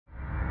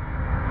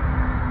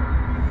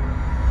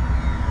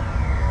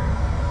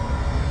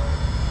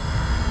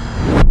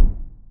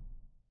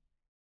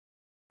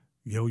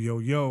Yo, yo,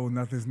 yo,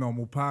 Nothing's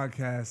Normal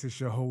Podcast. It's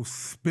your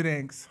host,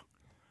 Spitanks,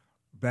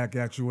 back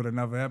at you with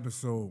another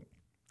episode.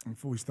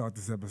 Before we start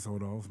this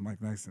episode off,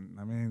 Mike nice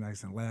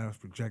and loud,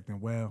 projecting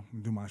well.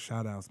 Do my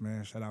shout outs,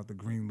 man. Shout out to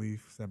Green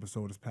Leaf. This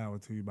episode is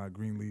powered to you by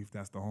Green Leaf.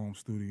 That's the home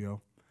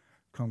studio.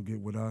 Come get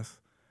with us.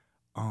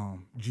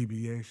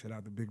 GBA, shout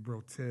out to Big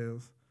Bro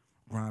Tails.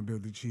 Grind,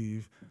 Build,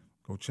 Achieve.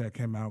 Go check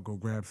him out. Go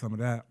grab some of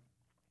that.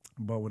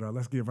 But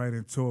let's get right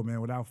into it,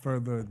 man. Without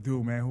further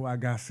ado, man, who I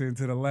got sitting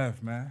to the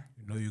left, man?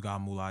 You know you got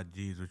Mula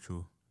G's with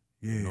you.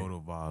 Yeah. You know the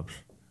vibes.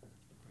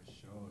 For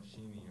sure,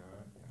 Sheemy,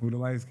 alright. Who the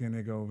light-skinned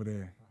nigga over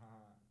there?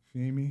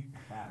 Sheemy?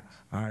 Facts.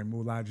 All right,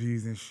 Mula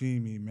G's and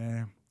Sheemy,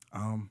 man.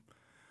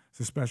 It's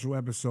a special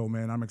episode,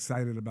 man. I'm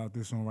excited about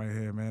this one right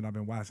here, man. I've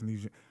been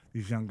watching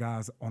these young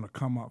guys on a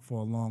come-up for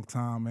a long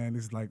time, man.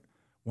 This is like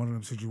one of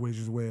them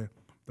situations where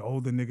the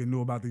older nigga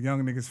knew about the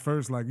young niggas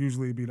first. Like,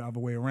 usually it'd be the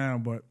other way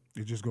around, but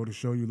it just go to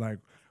show you, like,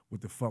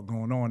 what the fuck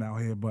going on out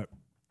here. But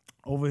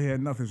over here,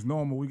 Nothing's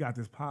Normal. We got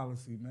this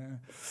policy, man.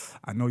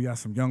 I know y'all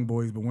some young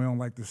boys, but we don't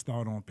like to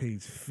start on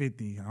page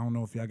 50. I don't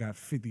know if y'all got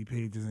 50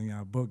 pages in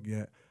y'all book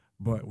yet,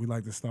 but we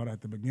like to start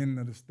at the beginning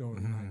of the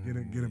story.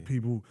 Like, get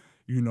people,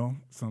 you know,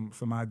 some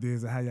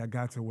ideas of how y'all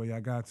got to where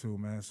y'all got to,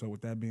 man. So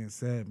with that being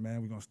said,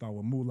 man, we're going to start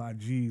with Mula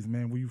G's,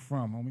 man. Where you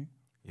from, homie?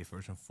 Yeah,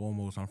 first and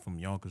foremost, I'm from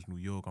Yonkers, New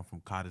York. I'm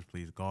from Cottage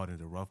Place Gardens,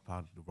 the rough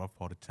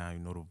part of town. You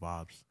know the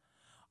vibes.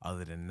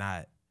 Other than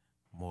that,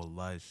 more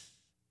lush.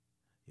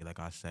 Yeah, like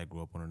I said,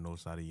 grew up on the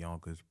north side of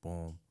Yonkers.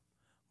 Boom,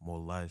 more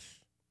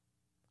lush.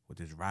 With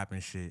this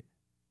rapping shit,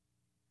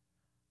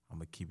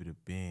 I'ma keep it a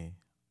bean.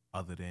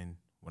 Other than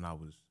when I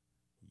was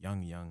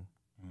young,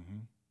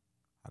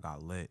 I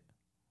got lit.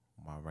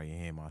 My right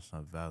hand, my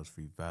son Vels,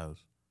 Free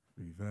Vels.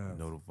 Free Vels. You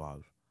know the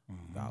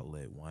vibes. Got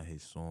lit, one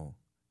hit song.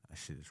 That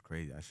shit is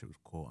crazy. That shit was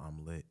cool.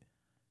 I'm lit.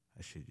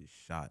 That shit just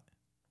shot.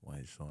 One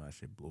hit song. That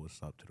shit blew us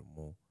up to the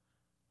moon.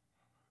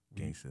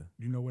 Gangster.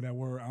 You know where that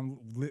word "I'm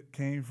lit"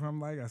 came from?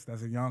 Like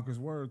that's a Yonkers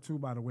word too,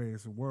 by the way.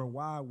 It's a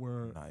worldwide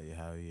word. Nah, yeah,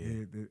 hell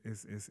yeah.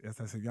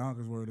 That's a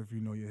Yonkers word if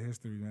you know your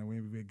history, man.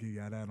 We will give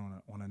y'all that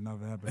on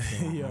another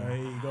episode. Yeah,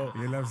 here you go.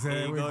 You know what I'm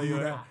saying?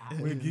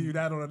 We'll give you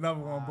that on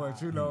another one.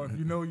 But you know, if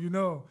you know, you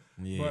know.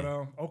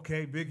 Yeah. But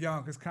okay, big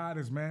Yonkers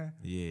Cottage, man.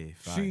 Yeah,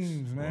 facts.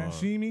 Sheems, man.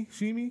 Sheemy?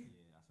 Yeah,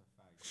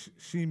 that's a fact.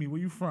 Sheemy,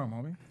 where you from,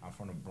 homie? I'm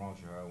from the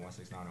Bronx, you heard?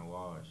 169 in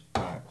Wash.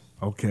 Facts.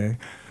 Okay. You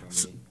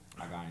know me?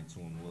 I got into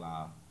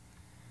Mula.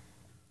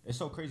 It's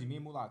so crazy. Me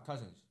and Mula are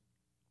cousins.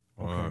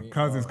 Okay.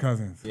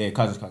 Cousins. Yeah,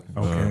 cousins.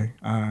 Okay.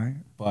 All right.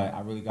 But I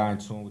really got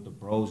into it with the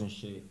bros and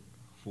shit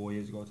 4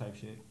 years ago type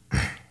shit.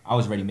 I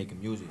was already making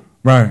music.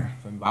 Right.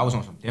 For me, but I was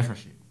on some different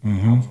shit. I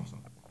was on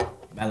some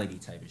melody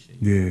type of shit.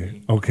 Yeah.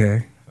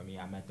 Okay. For me,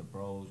 I met the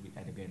bros. We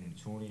ended up getting in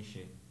tune and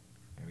shit.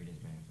 And we just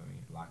been, for me,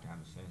 locked ever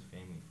since.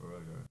 Family, for real,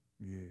 girl.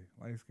 Yeah,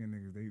 light skinned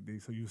niggas. They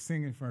so you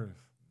singing first.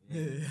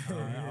 Yeah.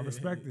 I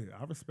respect it.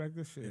 I respect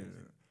this shit.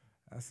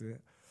 That's it.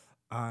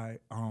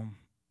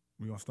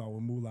 We gonna start with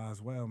Mula as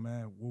well,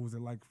 man. What was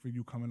it like for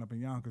you coming up in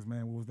Yonkers,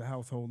 man? What was the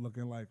household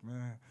looking like,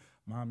 man?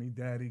 Mommy,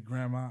 daddy,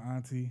 grandma,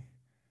 auntie,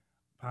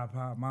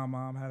 papa, my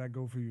mom. How'd that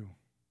go for you?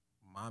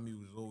 Mommy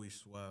was always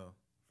swell.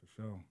 For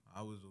sure.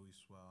 I was always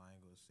swell. I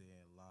ain't gonna say it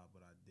a lot,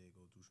 but I did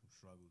go through some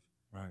struggles.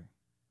 Right.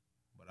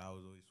 But I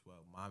was always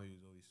swell. Mommy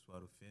was always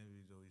swell. The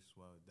family was always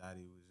swell.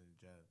 Daddy was in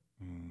jail.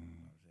 You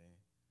know what I'm saying?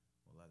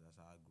 Well,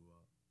 that's how I grew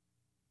up.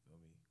 Feel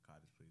me?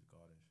 Cottage Place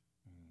Gardens.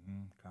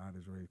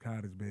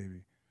 Cottage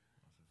baby.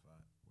 That's a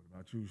fact. What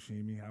about you,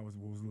 Sheemy?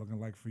 What was it looking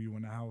like for you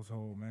in the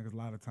household, man? Because a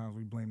lot of times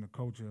we blame the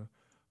culture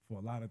for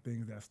a lot of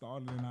things that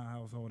started in our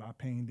household. Our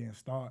pain didn't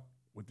start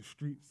with the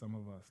streets, some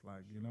of us,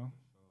 like, you know?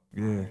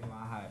 Yeah.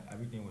 I had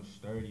everything was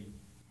sturdy.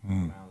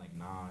 Around like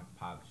 9,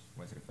 pops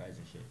went to the feds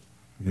and shit.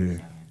 Yeah.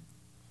 7,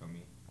 for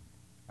me,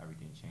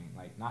 everything changed.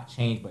 Like, not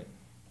changed, but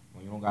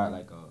when you don't got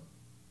like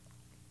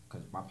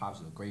because my pops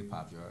is a great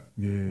pops, right?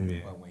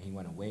 Yeah. But when he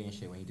went away and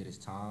shit, when he did his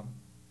time,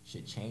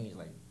 shit changed.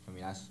 Like, for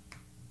me, that's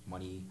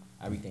money,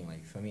 everything.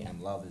 Like, for me,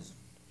 and love is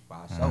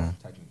by herself,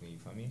 technically, you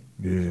feel me?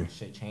 Yeah. So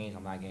shit changed.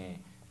 I'm not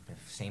getting the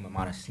same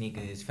amount of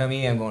sneakers. Feel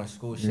me? I'm going to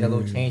school, shit, a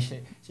little change,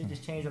 shit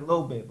just changed a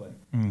little bit, but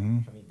for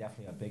me,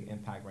 definitely a big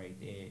impact right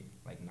there.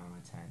 Like 9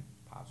 or 10,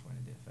 pops went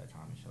and did fed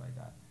time and shit like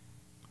that.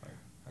 But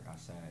like I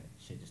said,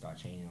 shit just started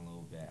changing a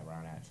little bit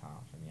around that time.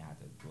 For me, I had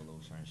to do a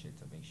little certain shit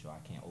to make sure I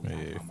can't always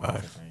have my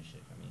mom for certain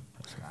shit. For me,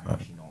 I know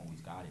she don't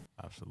always got it.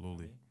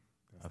 Absolutely.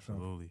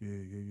 Absolutely.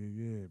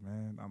 Yeah,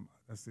 man.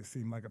 It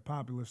seemed like a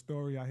popular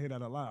story. I hear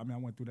that a lot. I mean, I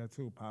went through that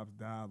too. Pops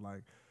died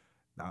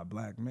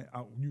black man.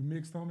 You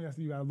mixed, homie? I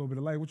see you got a little bit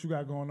of light. What you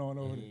got going on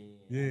over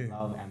there? Yeah.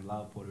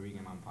 Love Puerto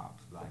Rican. My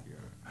pops black girl.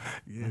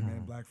 Yeah,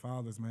 man. Black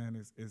fathers,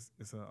 man. It's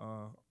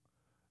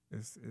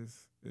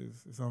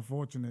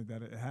unfortunate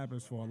that it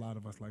happens for a lot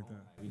of us like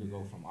that. We to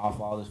go from our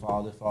fathers.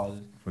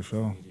 For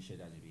sure. Just shit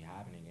that just be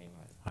happening, game.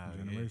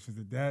 Generations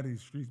of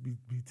daddies, streets be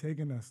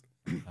taking us.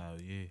 Hell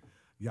yeah.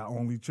 Y'all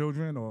only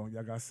children or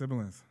y'all got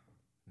siblings?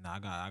 Nah,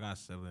 I got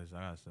siblings.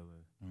 I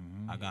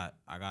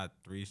got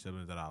 3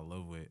 siblings that I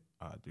live with.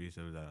 3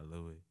 siblings that I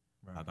live with.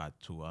 Right. I got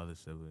 2 other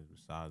siblings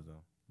besides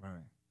them.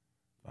 Right.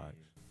 Facts.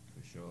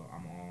 For sure.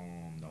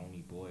 I'm the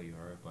only boy you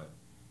heard, but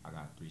I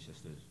got 3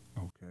 sisters.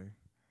 Okay.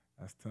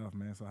 That's tough,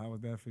 man. So how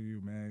was that for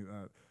you, man?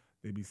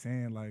 They be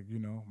saying like, you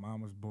know,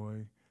 mama's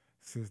boy,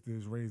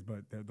 sisters raised,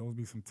 but those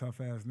be some tough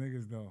ass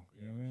niggas though.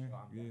 You know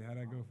what I mean? Yeah, how'd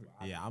that go for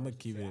you? Yeah, I'm gonna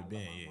keep it a bit.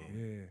 Yeah.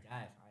 Yeah. Guys, I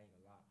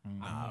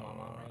ain't gonna lie. I love my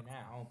mom right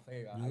now. I don't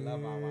play. I love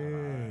my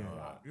mom.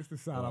 Yeah. It's the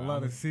side I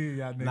love to see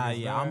y'all niggas. Nah,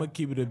 yeah, I'm gonna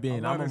keep it a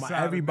bit. I love the side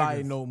of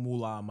Everybody niggas. know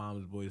Mula and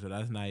Mama's boy, so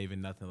that's not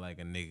even nothing like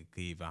a nigga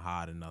could even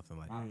hide or nothing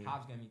like My that.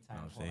 pops gonna be tight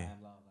Know what for I'm saying? him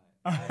love.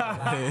 Like,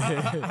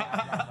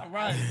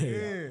 Right,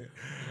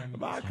 yeah.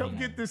 Man, come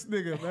get this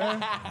nigga, man.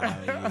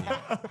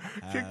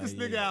 Kick this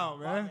nigga out,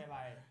 man.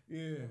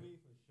 Yeah.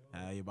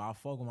 Yeah, but I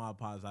fuck with my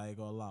pops. I ain't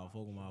gonna lie, I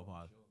fuck with my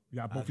pops.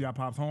 Y'all both y'all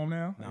pops home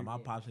now? Nah, my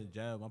pops in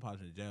jail. My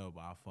pops in jail,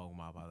 but I fuck with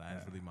my pops.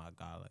 That's really my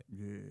guy. Like,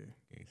 Yeah.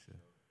 gangster.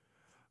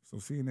 So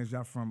seeing as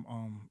y'all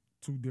from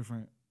two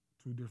different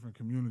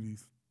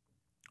communities,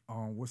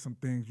 what's some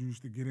things you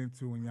used to get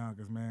into when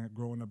youngers, man,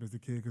 growing up as a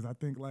kid? Because I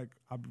think like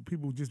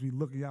people just be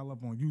looking y'all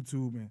up on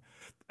YouTube and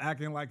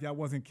acting like y'all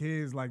wasn't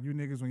kids. Like you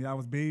niggas when y'all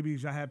was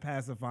babies, y'all had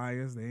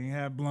pacifiers. They ain't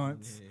had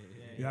blunts.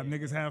 Y'all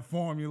niggas had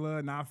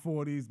formula, not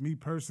 40s. Me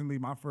personally,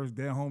 my first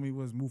dead homie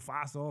was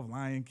Mufasa of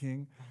Lion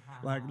King.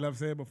 Like love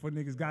said, before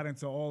niggas got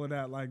into all of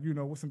that, like, you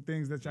know, what's some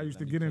things that y'all used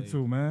to get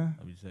into, man?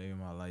 Let me tell you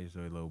my life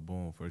story, little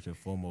boom. First and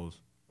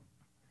foremost,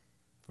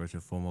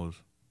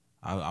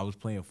 I was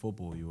playing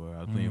football. I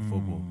was playing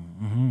football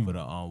for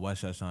the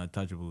West Side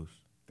Untouchables.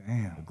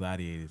 Damn. The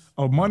Gladiators.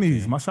 Oh,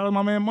 Monies. My shout out to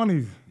my man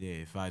Monies.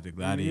 Yeah, fight the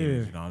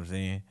Gladiators. Yeah. You know what I'm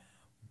saying?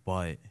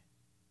 But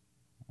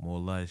more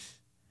or less,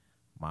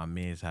 my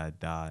mans had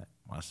died.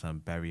 My son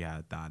Barry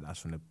had died.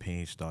 That's when the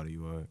pain started.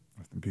 You heard?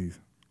 Rest in peace.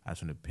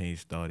 That's when the pain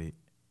started.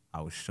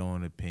 I was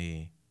showing the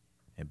pain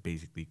and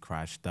basically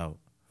crashed out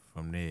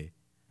from there.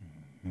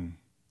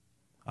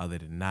 Other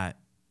than that,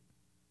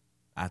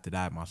 after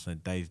that, my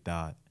son Dice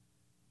died.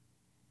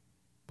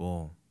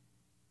 Boom.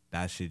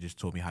 That shit just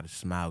taught me how to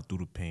smile through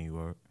the pain, you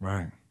heard?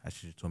 Right. That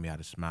shit just taught me how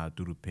to smile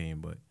through the pain,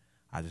 but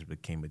I just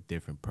became a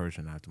different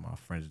person after my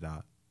friends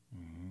died.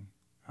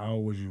 How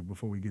old was you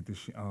before we get to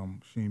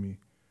Sheemy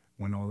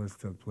when all this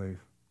took place?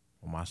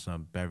 When my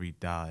son Barry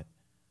died,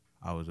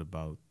 I was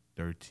about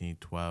 13,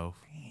 12.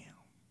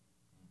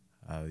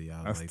 Damn.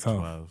 Yeah, I was That's like tough.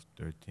 12,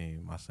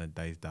 13. My son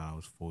Dice died, I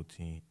was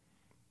 14.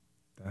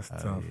 That's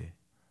tough. Yeah.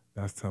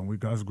 That's tough. We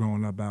us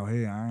growing up out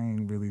here,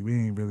 we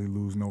ain't really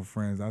lose no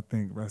friends. I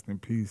think rest in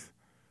peace.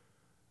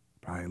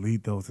 Probably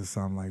Lethos or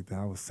something like that.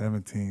 I was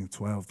 17,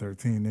 12,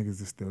 13.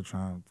 Niggas is still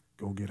trying to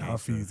go get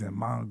Huffies and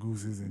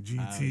Mongooses and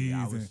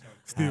GTs and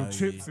steal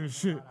chips and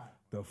shit.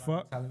 The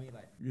fuck? telling me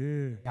like,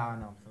 Yeah. y'all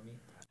know for me.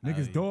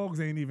 Niggas' dogs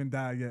ain't even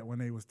died yet when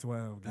they was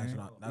 12. That's gang.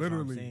 what I'm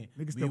Literally. saying.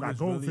 Niggas We still got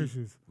was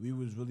goldfishes. We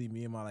was really,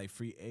 me and my like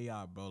free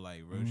AI, bro,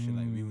 like real shit.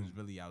 Like we was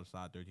really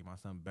outside 13. My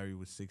son Barry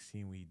was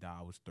 16 when he died.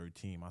 I was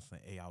 13. My son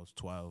AI was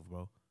 12,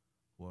 bro.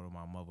 Word of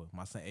my mother.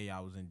 My son AI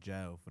was in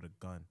jail for the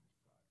gun.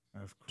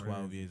 That's crazy.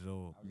 12 years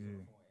old. Yeah.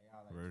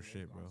 Real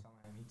shit, bro.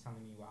 He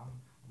telling me, well,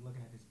 I'm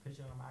looking at this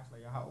picture and I'm asking,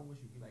 like, yo, how old was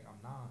you? He like,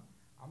 I'm 9.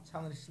 I'm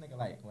telling this nigga,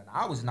 like, when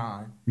I was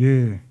 9,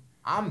 Yeah.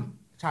 I'm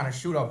trying to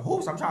shoot up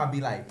hoops. I'm trying to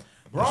be like,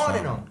 broad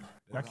in them.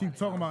 I keep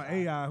talking about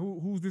AI.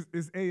 Who's this?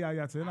 It's AI.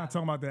 Y'all they're not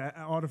talking about the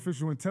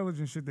artificial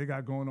intelligence shit they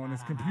got going on.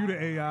 It's computer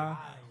AI.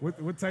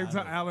 What type of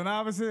Allen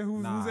Iverson?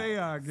 Who's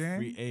AI, gang?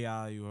 Free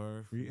AI, you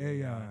heard? Free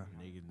AI.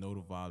 Niggas know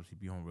the vibes. He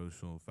be home real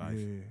soon. Fast.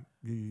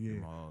 Yeah.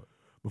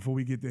 Before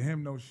we get to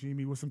him, though,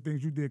 Sheemy, what's some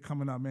things you did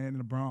coming up, man, in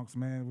the Bronx,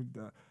 man? With,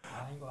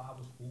 I ain't gonna lie, I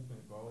was hooping,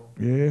 bro.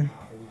 Yeah.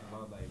 I always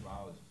loved, like, bro,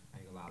 I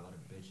ain't gonna lie, a lot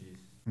of bitches.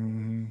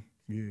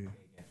 Yeah.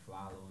 Get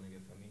fly little nigga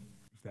for me.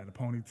 Used to have the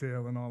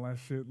ponytail and all that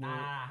shit. Nah,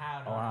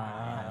 how do all I?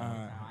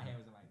 right. My hair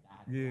wasn't like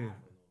that. Yeah.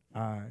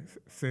 All right.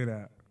 Say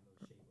that.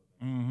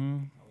 I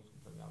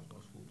was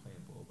going to school playing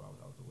ball, bro. I was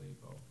out the way,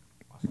 bro.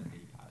 My son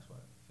did pass,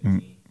 what,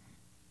 15?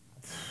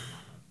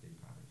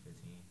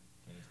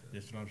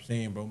 That's what I'm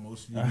saying, bro.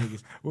 Most of these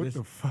niggas. What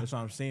the fuck? That's what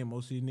I'm saying.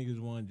 Most of these niggas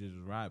want to just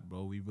rap,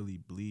 bro. We really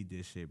bleed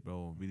this shit,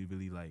 bro.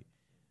 Really like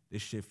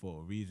this shit for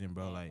a reason,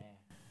 bro. Like,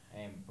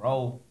 and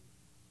bro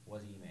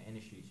wasn't even in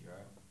the streets, you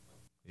heard?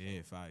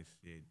 yeah, facts.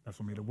 Yeah, That's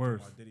what made it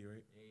worse. Diddy,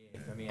 right? Yeah,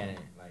 for me, and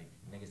like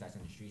niggas that's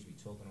in the streets be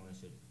talking on this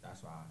shit.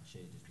 That's why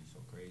shit just be so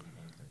crazy,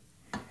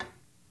 man.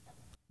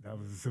 That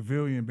was a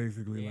civilian,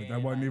 basically. Like, Yeah,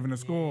 that wasn't like, even a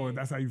score. yeah.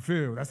 That's how you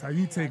feel. That's how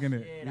you taking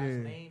it. Yeah,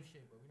 that's lame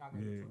shit, but we're not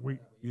gonna Yeah, talk we-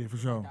 about that. yeah, for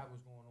sure. That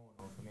was going on,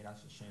 though. For me,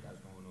 that's the shit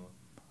that's going on.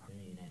 And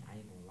then I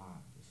ain't gonna lie,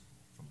 this,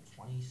 from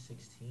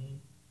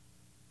 2016,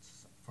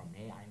 from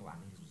there, I ain't gonna lie,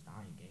 niggas was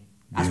dying, gang.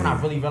 That's when I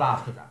really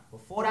realized, cause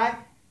before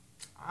that,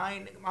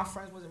 my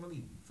friends wasn't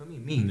really, for me,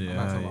 I'm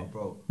not talking about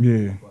bro.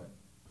 Yeah. But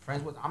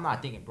friends was, I'm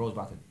not thinking bro's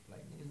about to,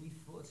 like, niggas, we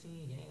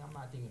 14, gang. I'm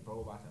not thinking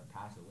bro about to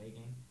pass away,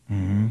 gang.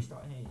 We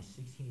start hitting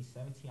 16,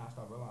 17, I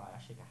start realizing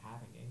that shit could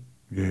happen, gang.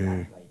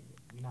 Yeah.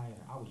 Like,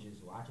 I was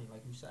just watching,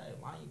 like you said,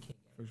 Lion King.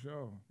 For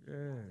sure.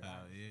 Yeah.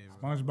 Yeah,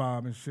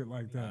 SpongeBob and shit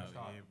like that.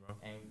 yeah, bro.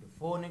 And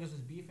before niggas was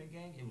beefing,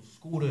 gang, it was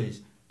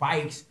scooters,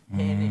 bikes,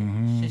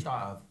 and shit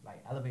started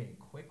like elevated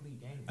quickly,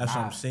 gang. That's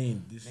what I'm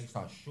saying. Niggas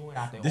start shooting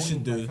out their This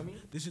own.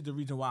 this is the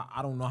reason why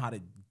I don't know how to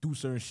do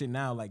certain shit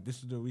now. Like,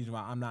 this is the reason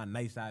why I'm not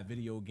nice at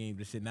video games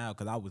and shit now,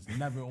 because I was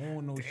never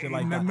on no shit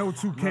like that. No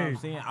 2K. You know what I'm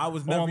saying? I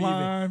was never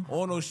Online. even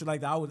on no shit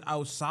like that. I was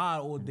outside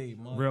all day,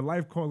 man. Real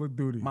life Call of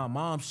Duty. My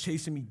mom's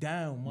chasing me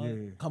down,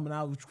 man. Yeah. Coming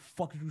out, what the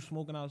fuck is you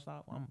smoking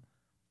outside?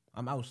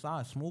 I'm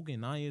outside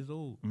smoking, 9 years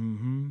old.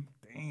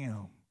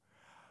 Damn.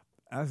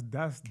 That's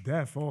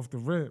death off the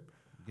rip.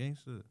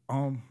 Gangster.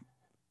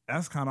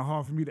 That's kind of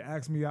hard for me to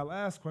ask me our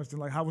last question.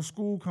 Like, how was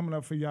school coming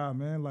up for y'all,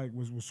 man? Like,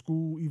 was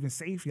school even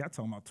safe? Y'all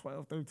talking about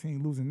 12,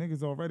 13, losing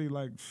niggas already.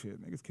 Like,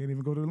 shit, niggas can't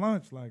even go to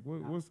lunch. Like,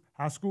 what's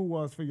how school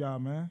was for y'all,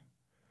 man?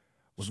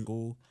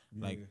 School,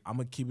 like, I'm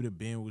gonna keep it a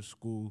band with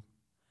school.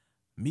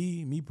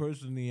 Me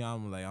personally,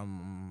 I'm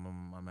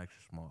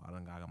extra smart. I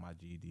got my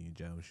GED in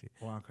jail and shit.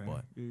 Oh, okay.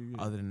 But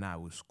other than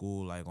that, with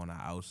school, like on the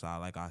outside,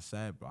 like I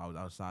said, bro, I was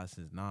outside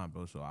since 9,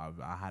 bro. So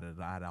I had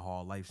a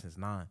hard life since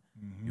 9.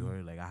 You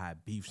heard? Like, I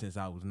had beef since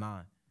I was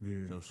 9.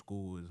 Yeah. So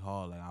school was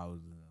hard. Like, I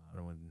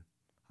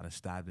done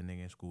stabbed a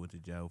nigga in school, went to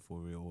jail for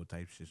real, all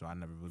type of shit. So I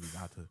never really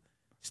got to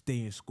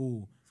stay in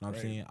school. You know what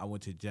I'm saying? I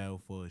went to jail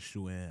for a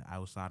shooting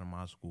outside of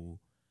my school.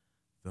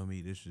 Feel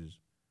me?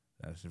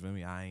 That's for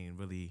me. I ain't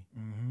really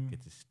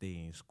get to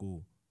stay in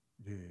school.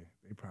 Yeah,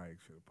 they probably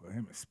should have put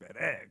him in sped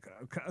ed,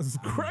 cause it's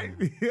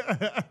crazy.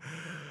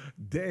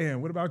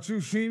 Damn, what about you,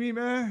 Sheemy,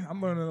 man?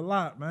 I'm learning a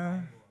lot,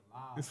 man.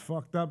 It's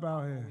fucked up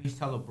out here. I used to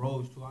tell the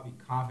bros too. I be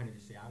confident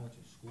to say I went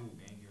to school,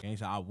 gang.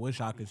 Gangsta, I wish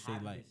I could say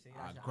like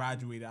I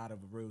graduated out of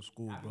a real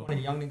school, bro. I want the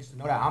young niggas to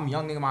know that I'm a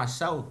young nigga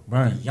myself.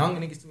 Right. The young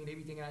niggas to me, they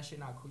be thinking that shit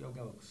not cool.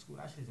 Yo, school,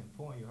 that shit is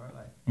important. You heard?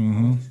 Like, I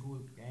went to school,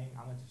 gang.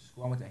 I went to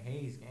school. I went to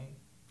Hayes, gang.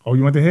 Oh,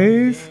 you went to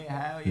Hayes?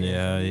 Yeah, hell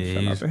yeah.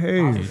 Shout out to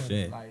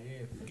Hayes. Like,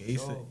 yeah,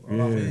 for sure,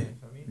 bro. Yeah.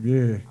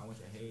 Yeah. I went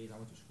to Hayes. I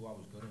went to school. I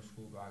was good in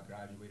school, bro. I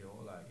graduated,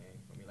 all that,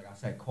 gang. For me, like I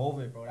said,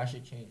 COVID, bro, that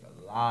shit changed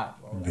a lot,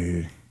 bro. Like,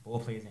 Yeah.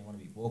 ball players ain't want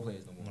to be ball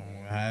players no more.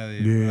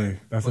 Yeah,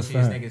 that's a Pussiest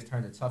fact. niggas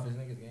turned the toughest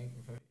niggas, gang.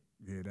 You feel me?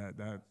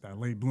 Yeah, that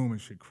late blooming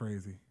shit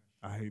crazy.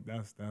 I hate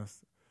that's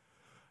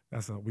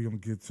a we gonna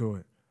get to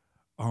it.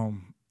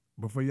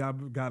 Before y'all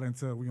got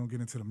into, we gonna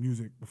get into the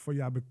music. Before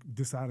y'all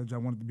decided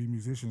y'all wanted to be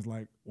musicians,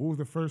 like, what was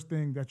the first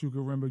thing that you could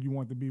remember you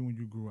wanted to be when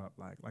you grew up?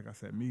 Like I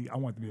said, me, I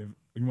wanted to be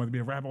you wanted to be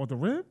a rapper off the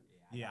rip?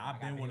 Yeah, I've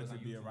been wanting to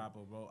be a rapper,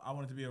 bro. I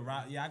wanted to be a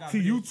rapper. Yeah, I got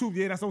See, videos. YouTube,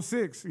 yeah, that's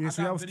 06. Yeah,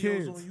 so y'all was videos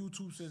kids. on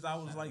YouTube since I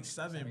was like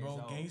 7,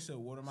 bro. Gangsta,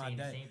 what am I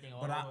that?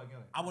 But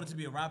I wanted to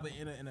be a rapper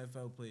and an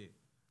NFL player.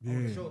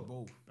 Yeah,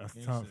 Both. that's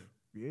Gangsta. tough.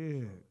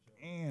 Yeah,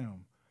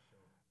 damn.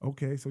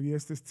 Okay, so yeah,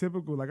 it's this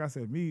typical, like I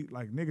said, me,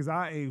 like niggas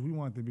our age, we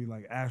wanted to be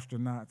like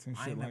astronauts and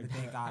I shit ain't like never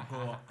think I'd grow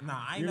up.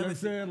 Nah, I ain't You know never what I'm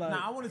saying? Like-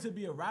 I wanted to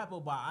be a rapper,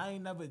 but I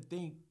ain't never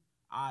think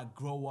I'd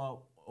grow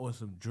up or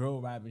some drill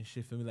rap and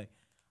shit for me. Like,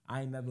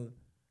 I ain't never,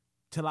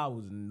 till I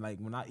was like,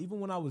 even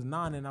when I was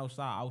 9 and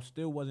outside, I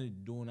still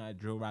wasn't doing that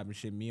drill rap and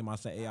shit. Me and my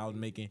son,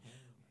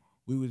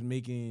 we was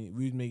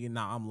making,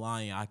 nah, I'm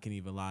lying. I can't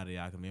even lie to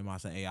y'all. Me and my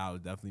son, I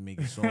was definitely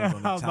making songs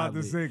on the tablet. I was about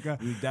to say,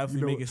 we was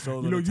definitely making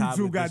songs on the you tablet.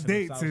 two got dissing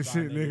dates them and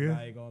Southside shit, niggas. nigga.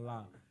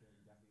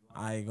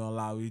 I ain't gonna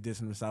lie. We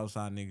dissing the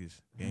Southside niggas.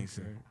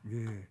 Gangster.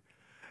 Yeah,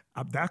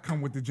 that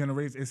come with the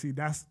generation. And see,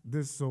 that's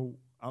this. So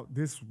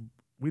this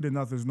we the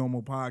Nothing's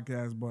Normal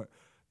podcast, but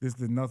this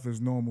the Nothing's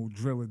Normal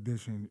Drill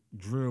edition.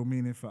 Drill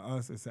meaning for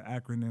us, it's an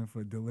acronym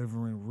for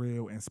delivering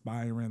real,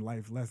 inspiring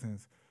life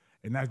lessons,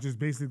 and that's just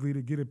basically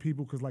to get at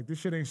people because like this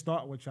shit ain't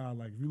start with y'all.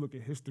 Like if you look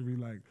at history,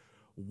 like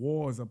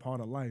war is a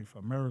part of life.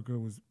 America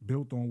was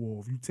built on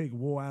war. If you take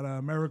war out of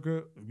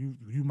America,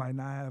 you might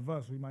not have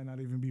us. We might not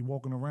even be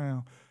walking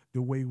around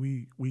the way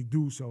we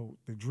do. So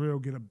the drill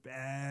get a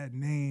bad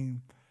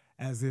name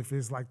as if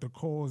it's like the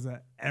cause of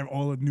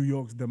all of New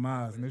York's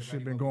demise. And this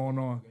shit been going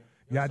on.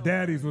 Y'all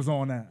daddies was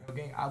on that. Yo,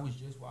 gang, I was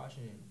just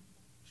watching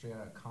Straight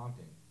Outta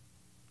Compton.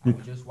 I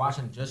was just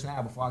watching just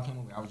now before I came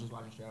over. I was just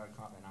watching Straight Outta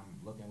Compton. And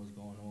I'm looking what's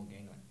going on,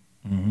 gang. Like,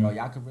 yo,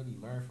 y'all could really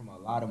learn from a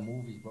lot of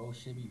movies, bro.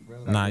 Shit be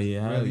real. Like,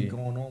 really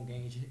going on,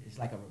 gang. It's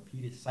like a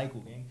repeated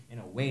cycle, gang. In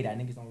a way that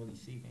niggas don't really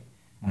see, gang.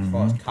 As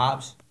far as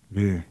cops.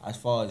 Yeah. As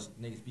far as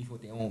niggas beef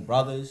with their own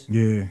brothers.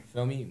 Yeah.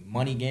 Feel me?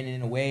 Money getting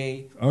in the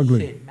way. Ugly.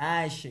 Shit,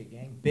 mad shit,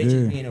 gang.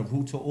 Bitches being a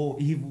root to all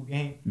evil,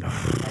 gang.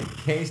 Like,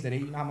 case that they,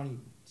 you know how many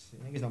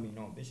niggas don't be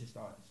knowing. Bitches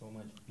start so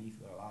much beef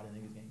with a lot of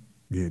niggas, gang.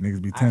 Yeah,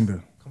 niggas be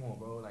tender. Come on,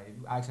 bro. Like, if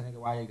you ask a nigga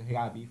why he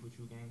got beef with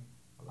you, gang,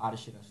 a lot of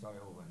shit done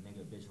started over a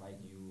nigga bitch like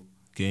you.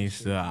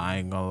 Gangsta, I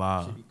ain't gonna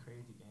lie. Shit be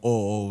crazy, gang.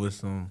 Or over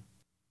some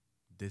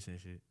dissing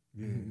shit.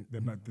 Yeah.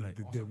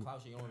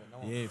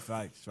 Yeah,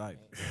 facts.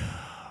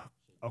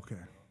 Okay.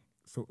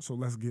 So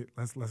let's get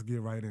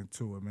right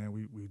into it, man.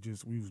 We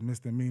was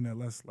misdemeanor.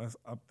 Let's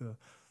up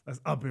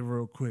it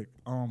real quick.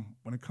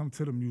 When it comes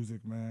to the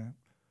music, man,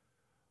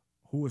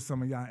 who are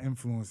some of y'all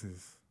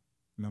influences?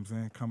 You know what I'm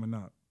saying? Coming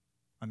up.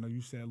 I know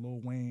you said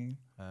Lil Wayne.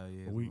 Hell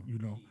yeah.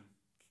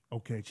 But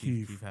okay,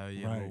 Keith. Hell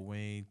yeah, right. Lil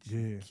Wayne,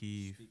 Yeah.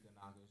 Keith.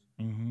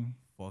 Mm-hmm.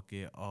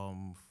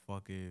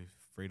 Fucking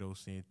Fredo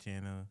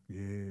Santana.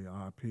 Yeah,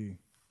 R.I.P.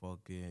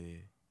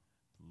 Fucking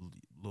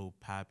Lil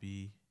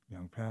Pappy.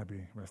 Young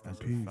Pappy, rest in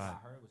That's peace. what I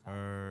heard was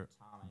Her,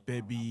 time.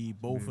 Baby,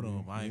 both of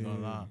them. I ain't gonna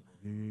lie.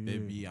 Yeah.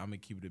 Baby, I'ma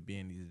keep it a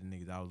band. These are the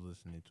niggas I was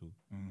listening to.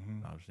 You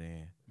know what I'm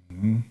saying?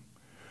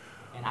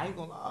 And I ain't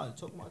gonna lie,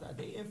 talking about that,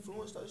 they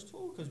influenced us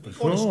too. Cause we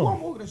go to school,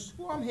 I'm walking to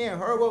school, I'm hearing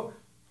her. Well,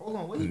 hold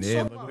on, what you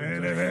talking about? So,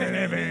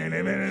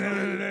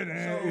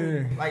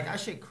 like that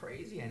shit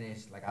crazy, and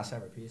it's like I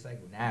said, repeat. It's like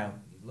now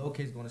these little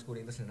kids going to school,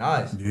 they listen to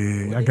us.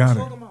 Yeah, what I got it.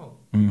 Talking about?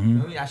 You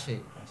know me? That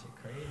shit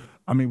crazy.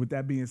 I mean, with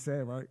that being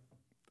said, right?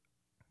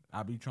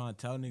 I be trying to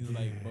tell niggas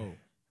like, bro,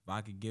 if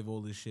I could give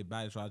all this shit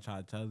back, so I try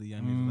to tell the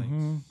young niggas like,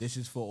 this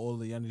is for all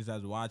the young niggas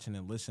that's watching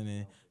and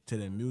listening to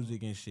the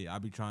music and shit. I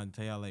be trying to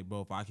tell y'all like,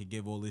 bro, if I could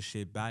give all this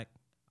shit back,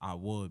 I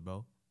would,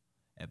 bro.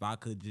 If I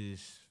could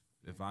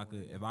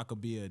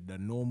be the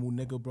normal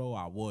nigga, bro,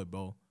 I would,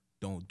 bro.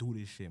 Don't do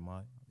this shit, man.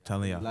 I'm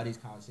telling y'all. A lot of these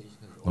conversations.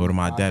 Lord of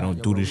my dad,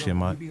 don't do this shit,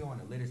 man. We be on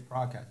the latest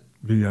podcast.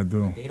 Yeah, I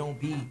do. They don't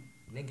be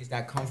niggas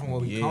that come from where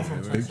we come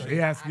from.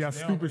 They ask y'all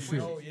stupid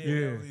shit.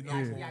 Yeah.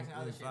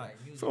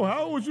 So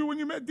how old was you when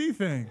you met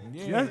D.Thang?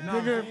 Yeah,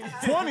 nigga,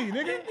 20,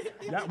 nigga.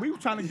 Yeah, we were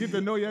trying to get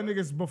to know y'all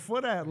niggas before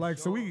that. Like,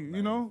 so we,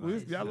 you know,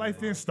 y'all life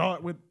didn't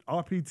start with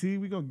RPT.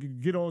 We gonna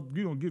get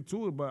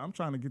to it, but I'm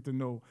trying to get to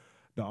know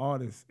the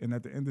artist. And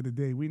at the end of the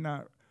day,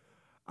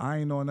 I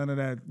ain't on none of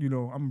that, you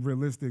know, I'm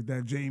realistic,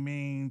 that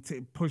J-Main,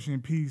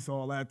 pushing peace,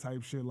 all that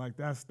type shit. Like,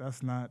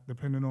 that's not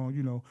depending on,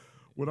 you know.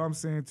 What I'm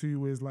saying to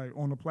you is, like,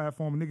 on the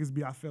platform, niggas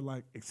be, I feel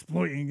like,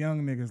 exploiting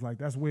young niggas. Like,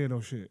 that's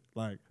weirdo shit.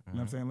 Like, you know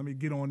what I'm saying? Let me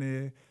get on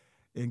there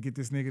and get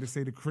this nigga to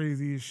say the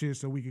craziest shit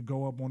so we could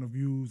go up on the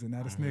views, and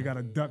now this nigga got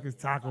to duck his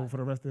taco for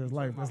the rest of his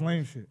life. That's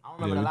lame shit. I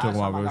remember the last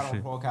time I got on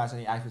a podcast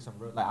and he asked me some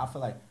real, like, I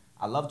feel like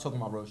I love talking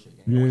about real shit.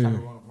 I wish I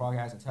could go on a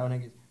podcast and tell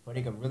niggas, but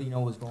they could really know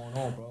what's going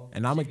on, bro.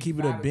 And I'm going to keep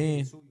it a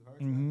band.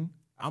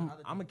 I'm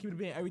going to keep it a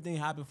band. Everything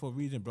happened for a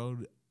reason, bro.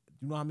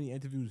 You know how many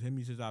interviews hit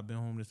me since I've been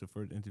home? This is the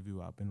first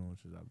interview I've been on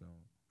since I've been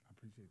home. I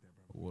appreciate that,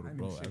 bro. Water,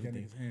 bro.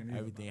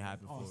 Everything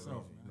happened for a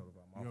reason.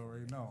 You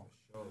already know.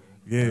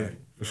 Yeah,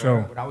 for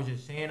sure. What I was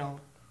just saying, though,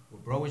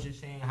 what bro was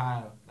just saying,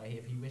 how, like,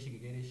 if he wish he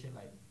could get his shit,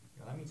 like,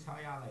 yo, let me tell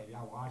y'all, like, if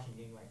y'all watching,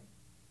 gang, like,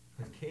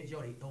 because kids,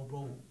 yo,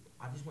 bro,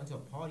 I just went to a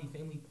party,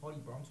 family party,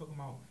 bro. I'm talking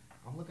about,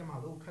 I'm looking at my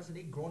little cousin,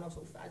 they growing up so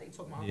fast, they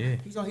talking about,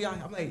 he's on here,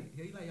 I'm like,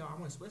 yo, I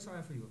want to split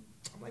something for you.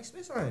 I'm like,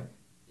 split something.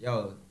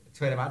 Yo,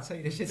 Twin, if I tell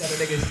you this shit that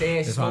the nigga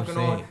saying, smoking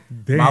on.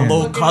 My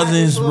little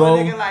cousins, bro.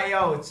 Nigga like,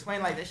 yo,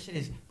 Twin, like, this shit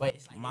is, but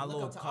it's like, my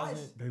little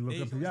cousins. They look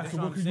up to you. So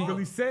what can you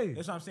really say?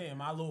 That's what I'm saying.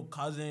 My little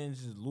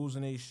cousins is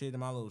losing their shit, and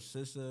my little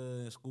sister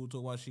in school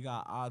talk about she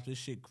got ops. This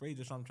shit crazy.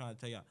 That's what I'm trying to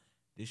tell y'all.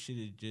 This shit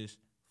is just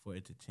for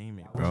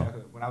entertainment, bro.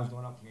 When I was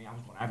growing up, man, I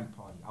was going to every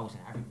party. I was in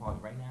every party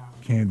right now.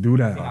 Can't do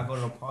that. I go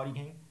to a party,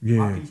 gang. Yeah.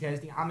 My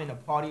PTSD, I'm in a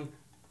party.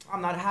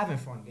 I'm not having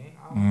fun, gang.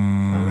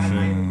 I'm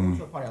not even go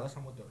to a party unless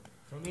I'm with the,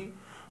 feel me?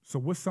 So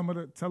what's some of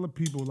the, tell the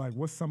people, like,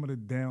 what's some of the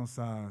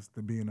downsides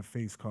to being a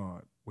face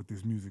card with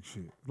this music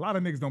shit? A lot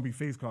of niggas don't be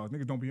face cards.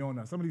 Niggas don't be on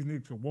that. Some of these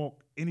niggas can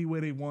walk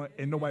anywhere they want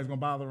and nobody's gonna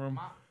bother them.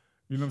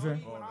 You know what I'm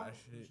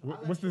saying?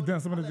 What's the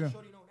down? Some of the down?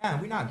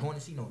 We're not going to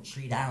see no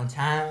tree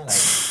downtown. Like,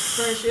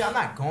 certain shit, I'm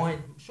not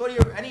going. Shorty,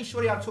 any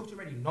shorty I talk to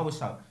already know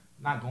what's up.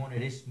 I'm not going to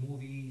this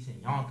movies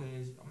and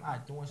Yonkers. I'm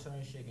not doing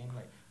certain shit, gang.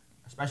 Like,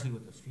 especially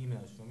with the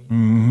females, you feel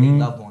me? They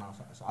love going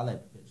outside. So I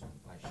let bitch,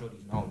 like,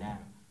 shorties know now.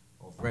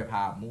 Or rip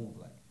how I move,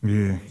 like.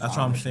 Yeah. That's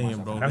what I'm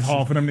saying, bro. That's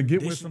hard for them to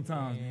get with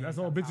sometimes. That's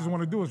all bitches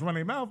want to do is run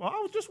their mouth. Oh,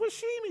 I was just with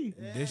Sheemy.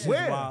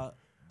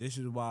 This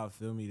is why,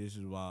 feel me, this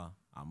is why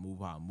I move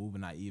how I move,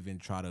 and I even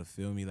try to,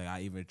 feel me, like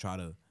I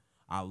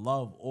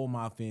love all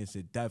my fans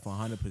to death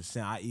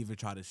 100%. I even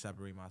try to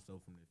separate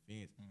myself from the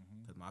fans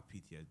because my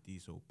PTSD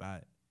is so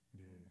bad.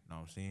 You know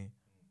what I'm saying?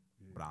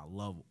 But I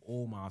love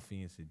all my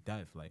fans to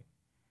death. Like,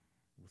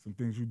 some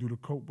things you do to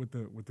cope with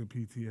the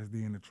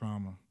PTSD and the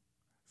trauma.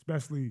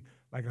 Especially,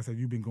 like I said,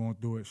 you've been going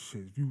through it.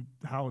 Shit.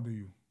 How old are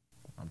you?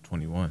 I'm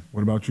 21.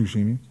 What about you,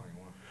 Sheemy?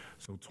 21.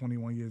 So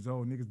 21 years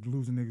old, niggas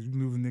losing niggas. You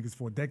losing niggas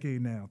for a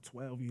decade now.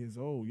 12 years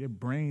old. Your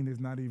brain is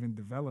not even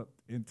developed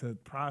into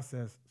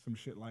process some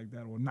shit like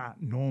that, or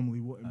not normally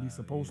wouldn't be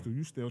supposed to.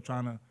 You still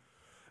trying to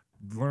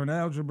learn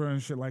algebra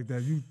and shit like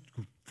that. You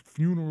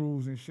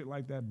funerals and shit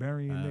like that,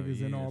 burying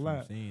niggas and all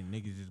that. I'm saying.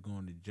 Niggas is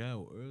going to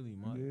jail early,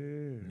 man.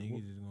 Yeah.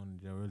 Niggas is going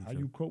to jail early. How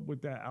you cope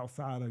with that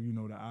outside of, you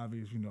know, the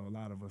obvious, you know, a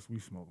lot of us, we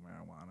smoke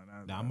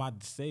marijuana. Now, I'm about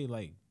to say,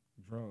 like,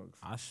 drugs.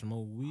 I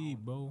smoke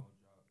weed, bro.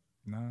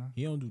 Nah.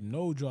 He don't do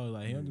no drugs.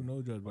 Like, he don't do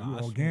no drugs, bro. You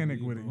organic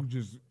weed, with it. Bro. You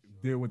just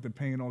deal with the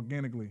pain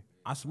organically.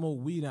 I smoke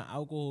weed and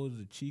alcohol is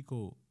a cheat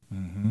code.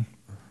 Mm-hmm.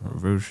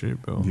 Real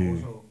shit, bro. Yeah.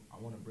 Also, I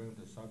want to bring up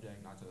the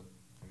subject, not to...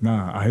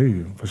 Nah, I hear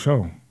you, for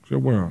sure. It's your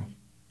world.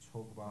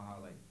 Talk about how,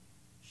 like,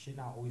 shit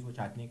not always what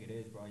y'all think it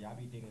is, bro. Y'all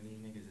be thinking these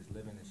niggas is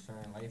living a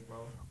certain life,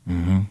 bro.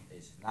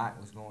 It's not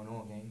what's going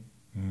on, gang.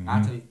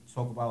 Not to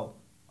talk about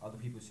other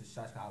people's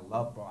success. I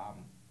love, bro. I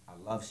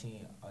love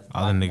seeing us.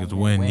 Other niggas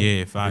win,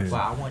 yeah, facts.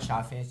 But I want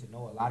y'all fans to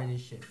know a lot of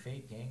this shit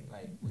fake, gang.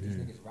 Like, what these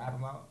niggas rapping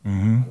about,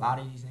 a lot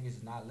of these niggas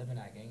is not living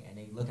that, gang. And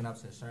they looking up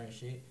to a certain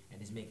shit,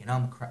 and it's making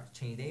them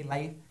change their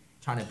life.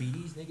 trying to be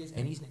these niggas,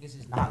 and these niggas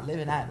is not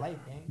living that life,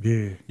 gang.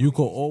 Yeah. You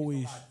could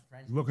always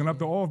Looking up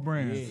the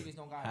off-brands. These niggas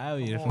don't got, Hell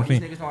yeah, that's come what on,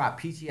 I'm these niggas don't got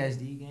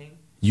PTSD, gang.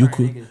 You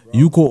Certain could, niggas, bro.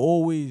 you could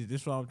always.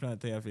 This is what I'm trying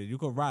to tell you. You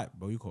could rap,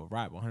 bro. You could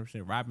rap.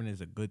 100%. Rapping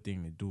is a good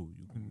thing to do.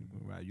 You can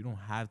rap. You don't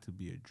have to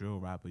be a drill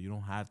rapper. You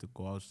don't have to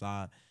go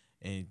outside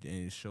and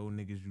show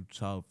niggas you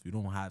tough. You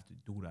don't have to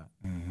do that.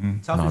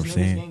 Toughest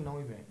niggas, niggas, gang,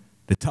 don't even.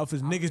 The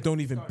toughest niggas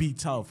don't even be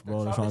tough,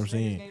 bro. That's what I'm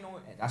saying.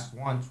 That's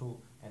one, two.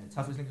 And the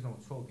toughest niggas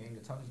don't talk, gang.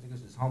 The toughest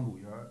niggas is humble,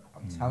 you heard?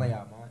 I'm telling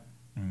y'all,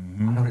 man.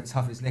 I know the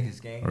toughest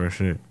niggas, gang. Real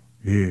shit.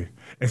 Yeah.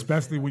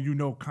 Especially when you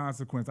know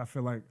consequence. I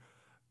feel like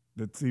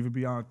to even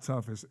be on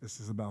tough, it's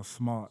just about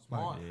smart.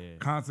 Like,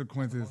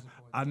 consequences.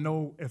 I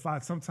know if I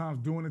sometimes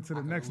doing it to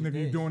the next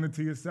nigga, you're doing it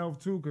to yourself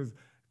too, because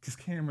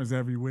cameras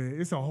everywhere.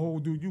 It's a whole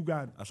dude. You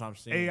got That's what I'm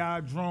saying.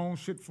 AI drone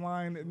shit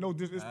flying. No,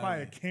 it's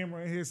probably a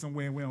camera in here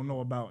somewhere and we don't know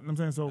about. You know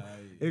what I'm saying?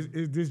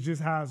 So this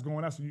just how it's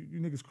going out. So you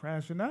niggas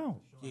crashing out.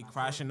 Yeah,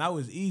 crashing out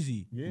is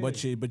easy. Yeah. But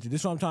this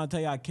is what I'm trying to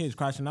tell y'all kids.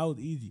 Crashing out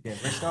is easy. Yeah,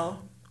 rich though?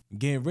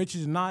 Getting rich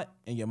is not,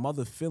 and your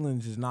mother's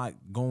feelings is not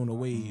going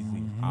away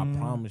easy. I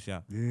promise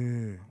y'all.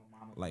 Yeah.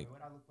 Like,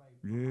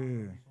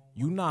 Yeah.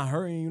 you not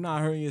hurting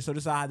yourself. So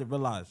this is how I had to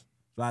realize.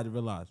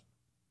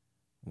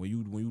 When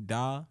you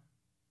die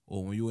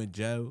or when you in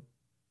jail,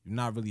 you're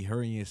not really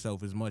hurting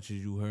yourself as much as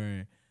you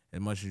hurting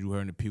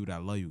the people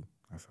that love you.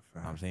 That's a fact.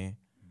 You know what I'm saying?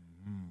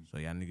 So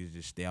y'all niggas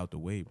just stay out the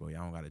way, bro.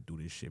 Y'all don't gotta do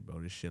this shit, bro.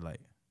 This shit like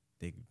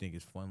they think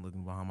it's fun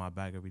looking behind my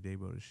back every day,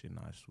 bro. This shit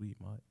not sweet,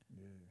 man.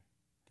 Yeah.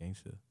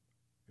 Gangster.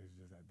 It's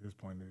just at this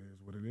point, it is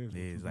what it is.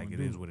 Yeah, it's like it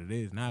is what it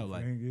is now.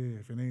 Like,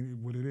 if it ain't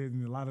what it is,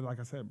 and a lot of, like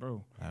I said,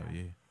 bro. Oh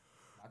yeah.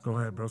 Go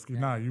ahead, broski.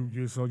 Nah,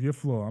 you so your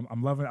floor.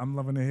 I'm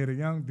loving to hear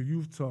the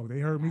youth talk. They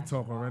heard me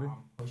talk already. I'm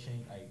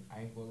pushing, like,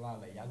 I ain't gonna lie,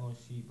 like, y'all gonna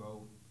see,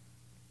 bro,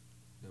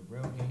 the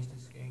real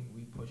gangsters, gang,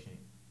 we pushing.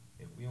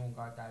 If we don't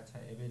got that,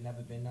 if it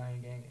never been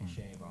nothing, gang, and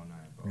shit ain't about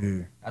nothing, bro.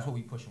 Yeah. That's what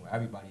we pushing with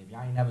everybody. If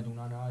y'all ain't never do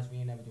nothing to us, we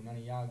ain't never do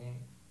nothing to y'all,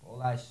 gang. All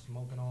that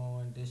smoking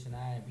on, this and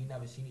that, and we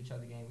never seen each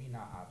other, gang. We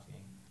not ops,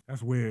 gang.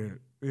 That's weird.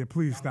 Yeah,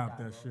 please stop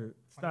that shit.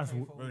 That's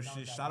Bro,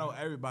 shit, shout out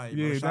everybody.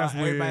 yeah, bro. Shout that's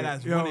out everybody weird.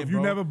 that's Yo, winning, if you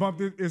bro. never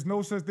bumped it, there's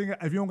no such thing.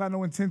 If you don't got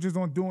no intentions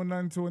on doing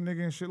nothing to a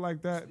nigga and shit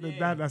like that,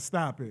 that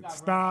stop it.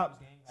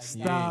 Stop.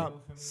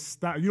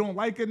 Stop. You don't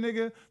like a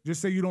nigga,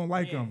 just say you don't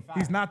like him.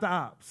 He's not the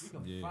ops.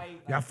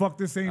 Y'all fuck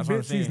the same That's what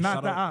I'm bitch. saying. He's not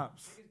Shout the out-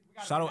 ops.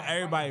 Shout out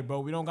everybody,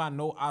 bro. We don't got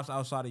no ops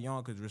outside of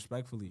Yonkers,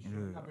 respectfully.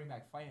 I bring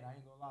back fighting, I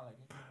ain't gonna lie. Like,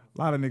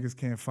 A lot of niggas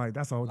can't fight.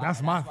 That's all.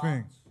 That's my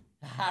thing.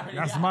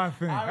 That's my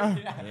thing.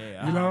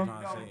 Yeah, You know?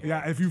 I'm saying.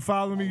 Yeah, if you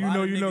follow me, you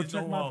know. Niggas Check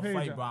don't my wanna page.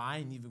 fight, bro. I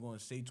ain't even gonna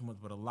say too much,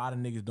 but a lot of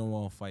niggas don't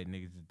want to fight.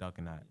 Niggas just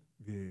ducking that.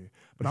 Yeah,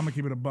 but I'm gonna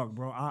keep it a buck,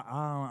 bro.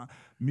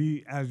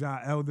 Me as y'all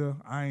elder,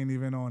 I ain't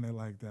even on it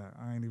like that.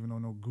 I ain't even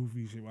on no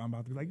goofy shit where I'm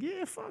about to be like,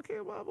 yeah, fuck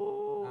him,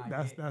 boo.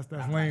 That's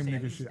lame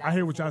nigga shit. I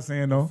hear what y'all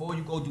saying though. Before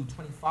you go do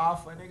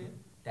 25 for a nigga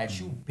that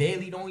you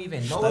barely don't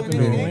even know, Step in the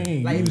nigga.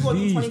 ring. Like, if you go do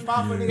Use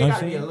 25 for a these. nigga,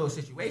 gotta be a little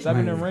situation. Step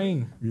in the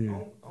ring. Yeah.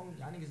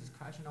 Y'all niggas is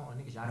crashing out on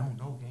niggas y'all don't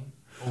know, gang.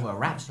 Over a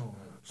rap song.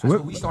 So That's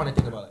what we starting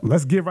to think about.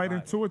 Let's get right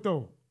into it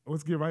though.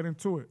 Let's get right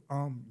into it.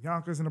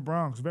 Yonkers in the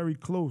Bronx, very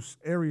close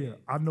area.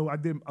 I know I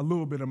did a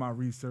little bit of my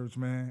research,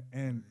 man,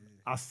 and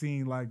I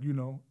seen like, you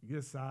know,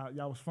 your side,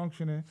 y'all was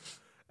functioning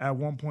at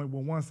one point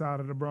with one side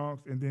of the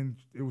Bronx, and then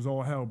it was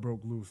all hell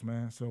broke loose,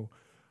 man. So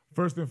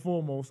first and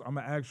foremost, I'm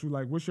gonna ask you,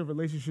 like, what's your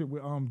relationship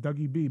with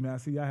Dougie B, man? I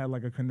see y'all had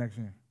like a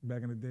connection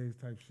back in the days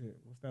type shit.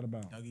 What's that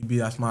about? Dougie B,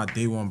 that's my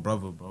day one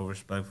brother, bro.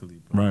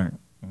 Respectfully, bro. Right.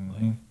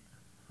 Like,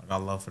 I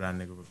got love for that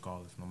nigga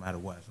regardless, no matter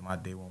what. It's my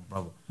day one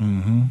brother.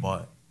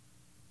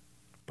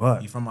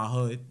 But he from my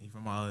hood.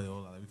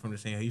 We from the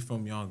same. He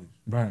from Yonkers.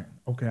 Right.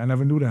 Okay, I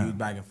never knew that. He was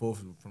back and forth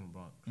from the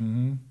Bronx.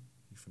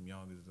 He from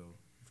Yonkers though.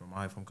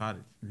 From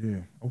Cottage. Yeah.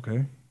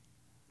 Okay.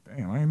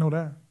 Damn, I didn't know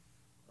that.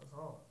 That's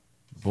all.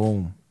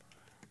 Boom.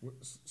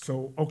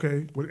 So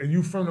okay, and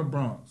you from the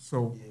Bronx.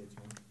 So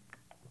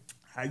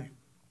how you,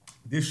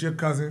 this your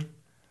cousin?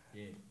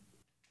 Yeah.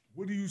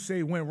 What do you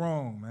say went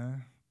wrong,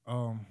 man?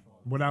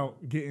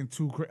 Without getting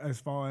too as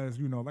far as,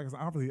 you know, like I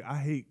said, I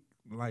hate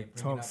like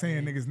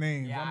saying niggas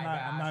names. Yeah,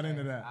 I'm not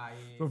into that.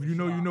 Yeah, so if you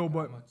know, you know.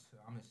 But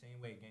I'm the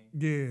same way, gang.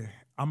 yeah,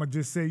 I'ma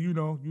just say, you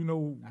know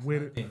That's where.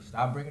 nothing.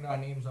 Stop bringing our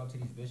names up to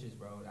these bitches,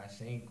 bro. That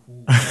ain't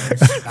cool.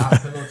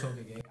 Stop pillow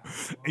talking, gang.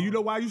 And you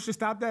know why you should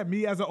stop that?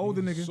 Me as an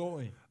older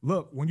nigga.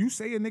 Look, when you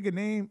say a nigga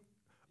name,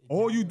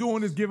 all you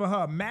doing is giving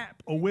her a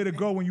map or where to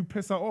go when you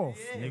piss her off.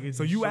 Yeah.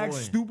 So you act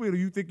stupid or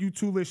you think you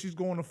too lit, she's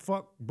going to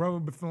fuck brother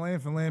Filan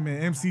and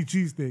MC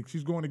Cheesesteak.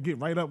 She's going to get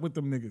right up with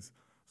them niggas.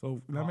 So,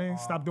 you know what I mean?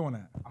 Stop doing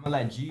that. I'm gonna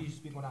let G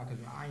speak on that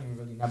because I ain't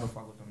really never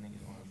fuck with them niggas.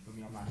 For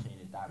me, I'm not saying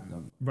it's that.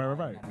 Right.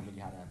 I never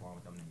really had that bond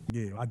with them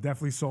niggas. Yeah, I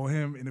definitely saw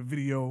him in the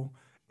video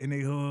in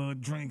they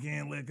hood,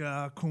 drinking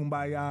liquor,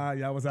 kumbaya.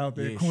 Y'all was out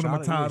there, Kuna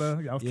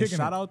Matata. Y'all was kicking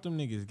shout it. out them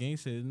niggas. Gang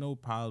said no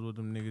problems with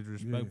them niggas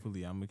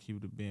respectfully. I'm gonna keep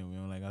it a band. We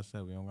don't, like I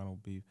said, we don't got no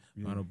beef.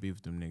 We don't got no beef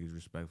with them niggas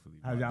respectfully.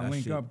 How y'all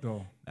link up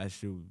though? That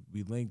shit,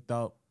 we linked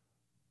up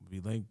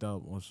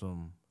on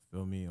some,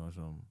 feel me, on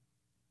some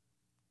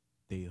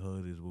they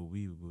hood is what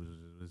we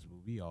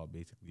are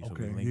basically. So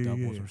Okay, we linked up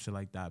yeah. on some shit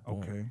like that. Boom.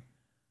 Okay.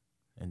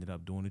 Ended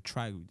up doing the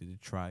track. We did the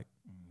track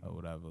or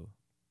whatever.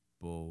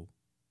 Boom.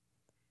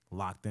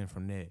 Locked in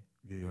from there.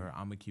 Yeah.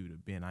 I'm gonna keep it a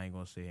bin. I ain't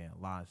gonna say and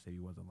lie and say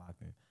you wasn't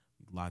locked in.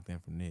 We locked in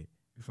from there.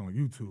 It's on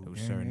YouTube. It was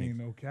Ain't certain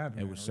no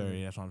capping. It was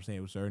certain. That's what I'm saying.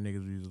 It was certain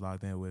niggas we was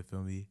locked in with.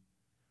 Feel me?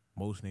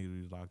 Most niggas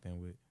we was locked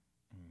in with.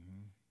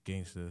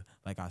 Gangster.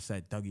 Like I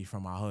said, Dougie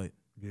from my hood.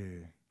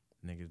 Yeah.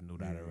 Niggas knew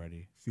that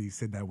already. See, he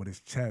said that with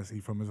his chest. He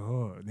from his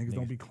hood. Niggas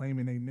don't be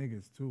claiming they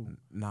niggas too.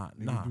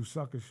 Niggas do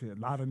sucker shit. A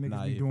lot of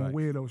niggas be doing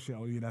weirdo shit.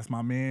 Oh yeah, that's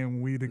my man.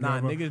 When we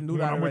together. Niggas knew when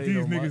that I'm already.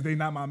 with these niggas, they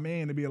not my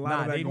man. There be a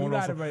lot of that going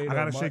on. So I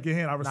gotta shake your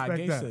hand. I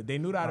respect that. They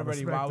knew that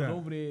already. While I was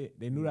over there,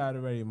 they knew that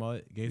already,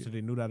 mud. Gangster,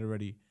 they knew that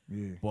already.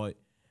 Yeah. But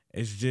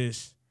it's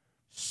just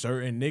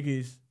certain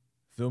niggas.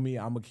 Feel me?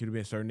 I'm gonna keep it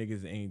in. Certain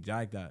niggas ain't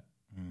jacked that.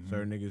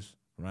 Certain niggas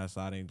from that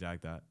side ain't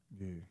jacked that.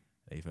 Yeah.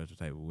 They felt some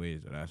type of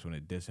ways. So that's when the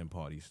dissing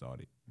party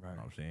started. Right. You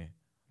know what I'm saying?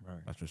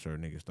 Right. That's when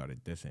certain niggas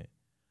started dissing.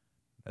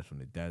 That's when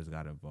the dads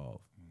got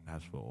involved.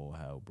 That's when all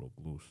hell broke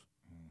loose.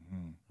 You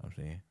know what I'm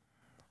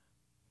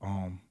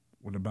saying?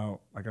 What about,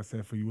 like I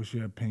said, for you, what's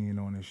your opinion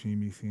on it,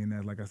 Sheemy, seeing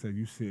that, like I said,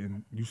 you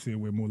sit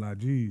with Mula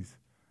G's,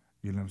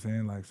 you know what I'm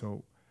saying? Like,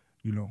 so,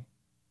 you know,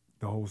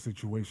 the whole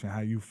situation,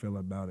 how you feel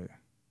about it?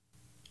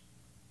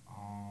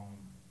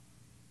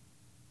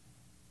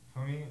 For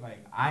me,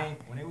 like,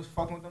 when they was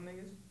fucking with them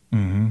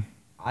niggas,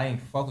 I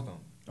ain't fuck with them.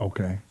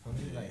 Okay. For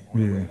me, like,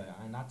 on the way,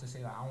 like, not to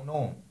say, like, I don't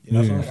know them.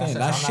 Yeah, that's what I'm saying.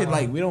 That shit,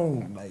 like, we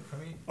don't, like,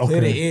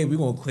 clear the air. We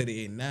gonna clear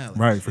the air now. Like,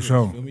 right, for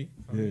sure. Feel me?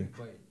 Yeah.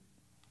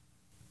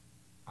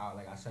 But,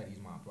 like I said, he's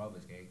my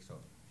brother's gang, so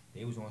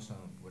they was on some,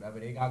 whatever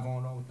they got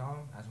going on with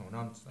them, that's on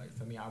them. Like,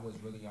 for me, I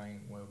wasn't really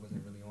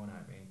on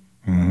that,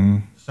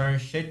 man. Certain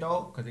shit,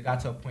 though, because it got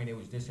to a point they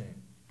was dissing,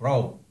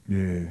 bro.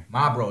 Yeah.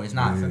 My bro, it's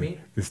not, for me.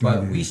 It's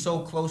but not, we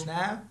so close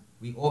now,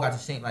 we all got the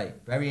same,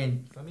 like, for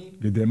me.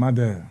 Your dad, my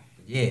dad.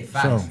 Yeah,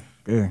 facts. So,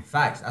 yeah.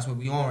 Facts. That's what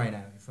we on right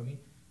now, you feel me?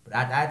 But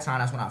at that time,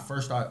 that's when I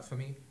first started, for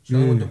me,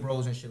 chilling with the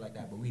bros and shit like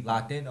that. But we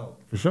locked in, though.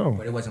 For sure.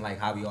 But it wasn't like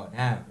how we are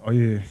now. Oh,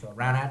 yeah. So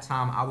around that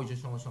time, I was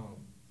just on some,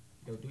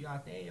 yo, do y'all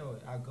thing, yo,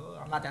 I go.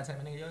 I'm not that type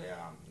of nigga,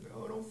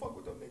 yo, don't fuck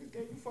with them niggas,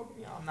 gang, you fuck with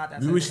me. I'm not that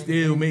type of nigga. We was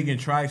still making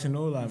tracks and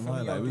all that,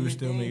 man. Like, we was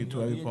still making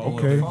 12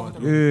 Okay.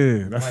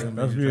 Yeah, that's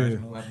yeah.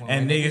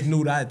 And niggas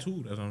knew that,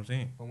 too. That's what I'm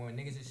saying. But when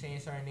niggas is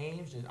saying certain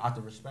names, just out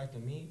the respect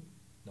of me,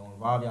 don't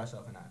involve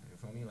yourself in that. You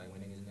feel me? Like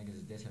when niggas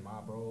is dissing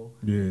my bro,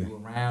 you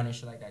around and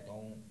shit like that.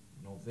 Don't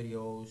no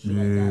videos, shit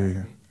like that.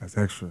 Yeah, that's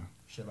extra.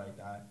 Shit like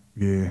that.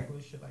 Yeah.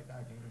 Shit like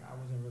that. I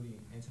wasn't really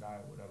into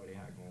that. Whatever they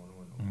had going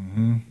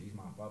on. Though. These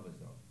my brothers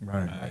though.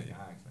 Right. Like the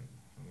acts, like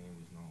I mean, it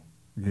was no.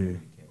 Yeah. I didn't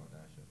really care about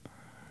that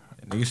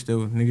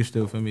shit. Niggas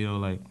still feel me though.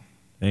 Like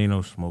there ain't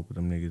no smoke with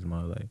them niggas,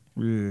 man. Like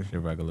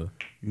shit regular.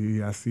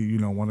 Yeah, I see. You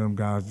know, one of them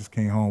guys just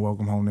came home.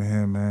 Welcome home to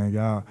him, man.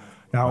 Y'all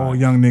all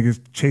young niggas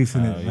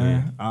chasing it,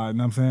 man. You know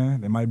what I'm saying?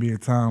 There might be a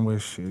time where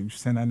shit, you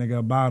send that nigga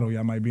a bottle.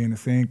 Y'all might be in the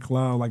same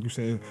club, like you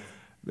said.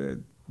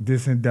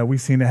 This and that. We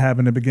seen it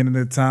happen at the beginning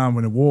of the time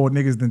when the war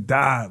niggas done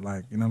died.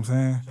 Like, you know what I'm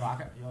saying? So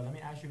let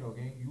me ask you though,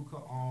 gang. You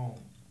could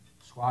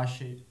squash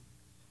shit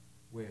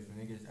with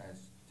niggas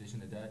that's dishing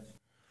the dads.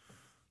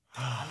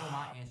 I know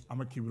my answer. I'm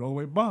gonna keep it all the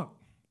way buck.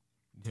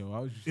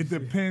 Yo, it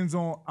depends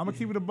on. I'm gonna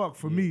keep it a buck.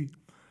 For me,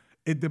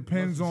 it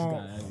depends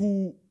on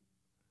who.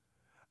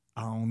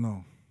 I don't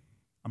know.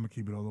 I'm gonna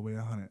keep it all the way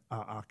 100.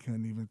 I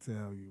couldn't even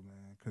tell you,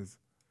 man, because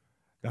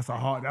that's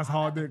hard. That's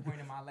hard.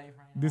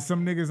 There's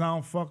some niggas I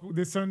don't fuck with.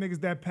 There's certain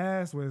niggas that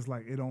pass where it's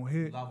like it don't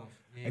hit,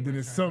 and then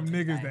there's some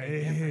niggas that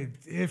it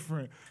hit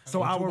different.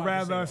 So I would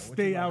rather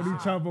stay out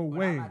each other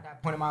way. I'm at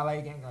that point in my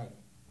life, gang,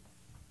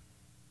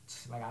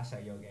 like I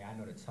said, yo, gang, I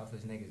know the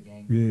toughest niggas,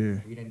 gang.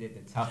 Yeah. We done did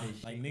the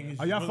toughest like shit. Niggas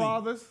are y'all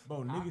fathers?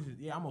 Bro,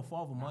 niggas is, I'm a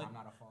father, man. I'm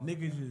not a father.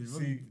 Niggas is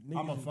really,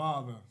 I'm a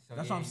father. So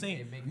that's what I'm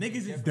saying.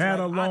 Niggas is dad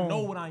alone. I know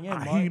what I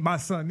am, my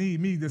son need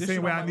me the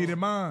same way I needed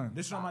mine.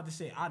 This is what I'm about to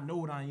say. I know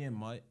what I am,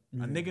 mud.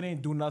 A nigga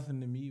didn't do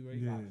nothing to me, right?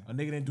 Yeah. A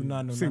nigga didn't do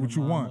nothing. Say what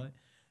you want.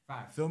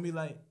 Feel me,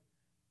 like,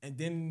 and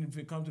then if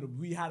it come to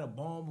we had a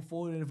bond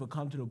before it. If it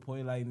come to the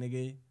point, like,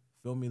 nigga,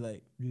 feel me,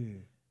 like,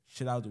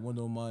 shit out the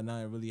window, mud.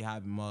 Nothing really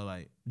happened, mud.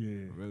 Like,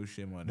 real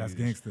shit, mud. That's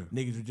gangster.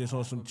 Niggas was just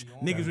on some.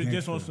 Niggas was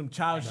just on some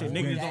child shit.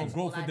 Niggas on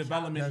growth and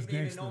development. That's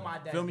gangster.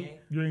 Feel me?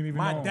 You ain't even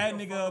my know. dad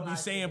nigga be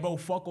saying, bro,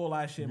 fuck all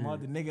that shit, mud.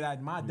 The nigga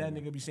that my dad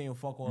nigga be saying,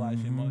 fuck all that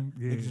shit, mud.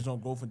 Niggas just on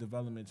growth and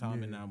development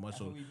time and now, mud.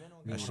 So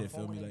that shit,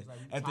 feel me, like,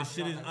 if the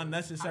shit is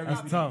unnecessary,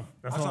 that's tough.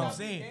 That's what I'm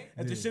saying.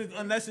 If the shit is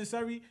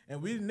unnecessary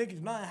and we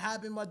niggas nothing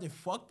happen, mud, then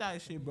fuck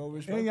that shit, bro.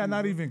 And y'all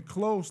not even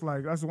close.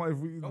 Like that's why if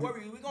we. Don't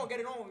worry, we gonna get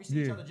it on when we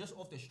see each other just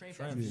off the strength.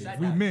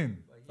 We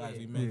men. Facts.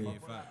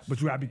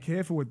 But you gotta be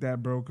careful with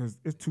that, bro, because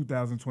it's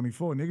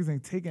 2024. Niggas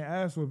ain't taking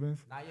ass whippings.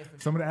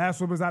 Some of the ass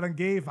whippings I done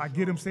gave, I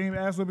get them same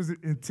ass whippings,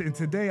 and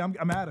today I'm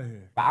out of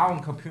here. But I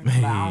don't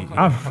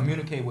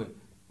communicate with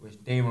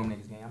with day room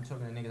niggas, gang. I'm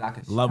talking to niggas I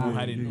could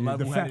Level-headed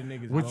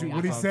niggas.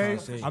 What he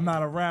say? I'm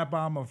not a rapper,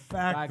 I'm a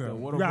factor.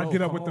 You gotta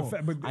get up with the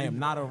fact. I am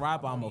not a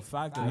rapper, I'm a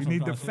factor. You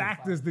need the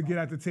factors to get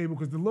at the table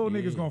because the little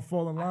niggas gonna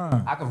fall in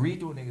line. I can read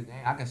through niggas,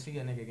 gang. I can see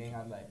a nigga, gang.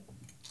 I'm like,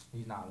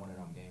 he's not one of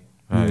them, gang.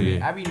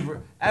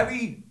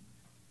 Every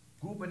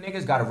group of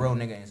niggas got a real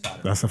nigga inside of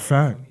them. That's a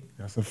fact.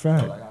 That's a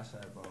fact. So like I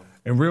said, bro.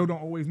 And real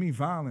don't always mean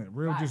violent.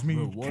 Real just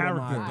mean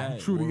character,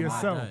 true to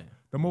yourself.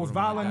 The most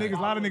violent niggas,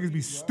 a lot of niggas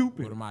be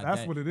stupid.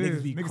 That's what it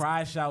is. Niggas be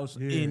crash outs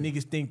and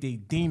niggas think they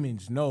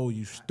demons. No,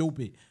 you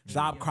stupid.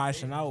 Stop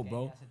crashing out,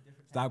 bro.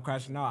 Stop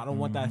crashing out. I don't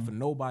want that for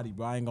nobody,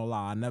 bro. I ain't gonna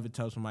lie. I never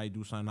tell somebody to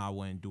do something I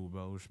wouldn't do,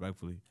 bro,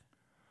 respectfully.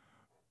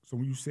 So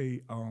when you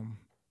say,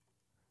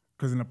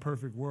 because in a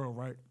perfect world,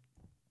 right,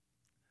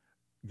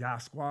 y'all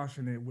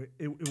squashing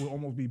it would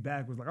almost be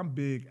backwards. Like, I'm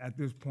big at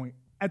this point,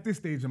 at this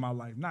stage of my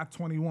life, not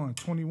 21.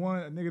 21,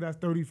 a nigga that's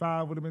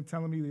 35 would have been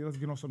telling me, let's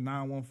get on some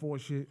 914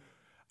 shit.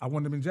 I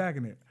wouldn't have been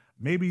jacking it.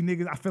 Maybe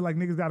niggas, I feel like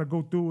niggas gotta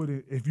go through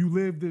it. If you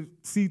live to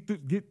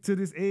get to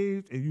this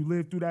age, if you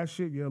live through that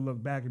shit, you'll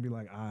look back and be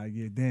like,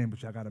 yeah, damn,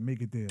 but y'all gotta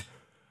make it there.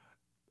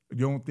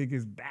 You don't think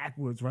it's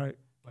backwards, right?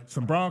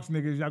 Some Bronx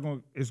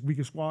niggas, we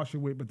can squash it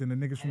with, but then the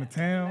niggas from the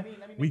town,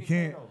 we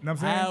can't. You know what I'm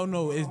saying? I don't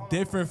know. It's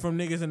different from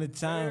niggas in the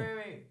town.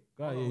 Wait.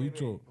 Go ahead, you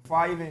talk. Before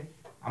I'm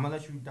gonna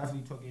let you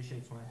definitely talk your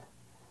shit, twin.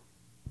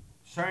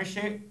 Certain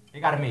shit, it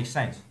gotta make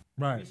sense.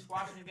 Right. We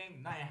squashing the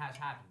game, nothing has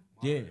happened.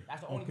 Yeah. That's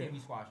the only thing we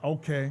squash.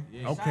 Okay.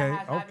 Yeah.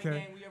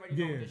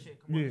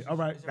 All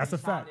right. That's a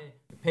fact.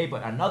 Paper.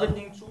 Another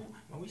thing too,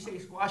 when we say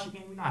squash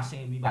again, we're not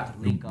saying we about to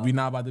link up. We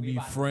not about to be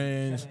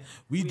friends.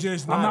 We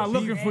just I'm not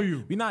looking for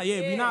you. We not.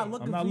 Yeah. We not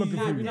looking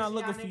for you. We not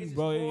looking for you,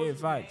 bro. Yeah.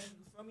 Facts.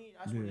 You feel me?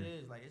 That's what it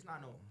is. Like, it's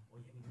not no.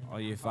 Oh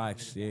yeah.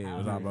 Facts. Yeah.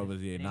 What's our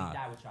brothers? Yeah. Nah.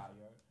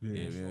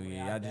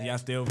 Yeah. Y'all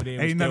stay over there.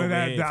 Ain't none of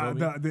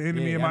that. The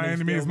enemy of my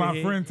enemy is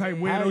my friend type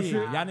weirdo shit.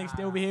 Y'all niggas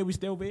stay over here. We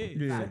stay over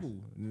here.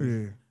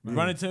 Yeah. We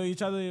run into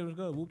each other. It was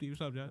good. Whoopty. What's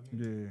up, y'all?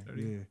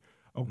 Yeah.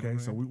 Okay.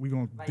 So we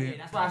gonna.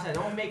 That's why I said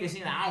don't make it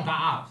seem like I don't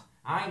got ops.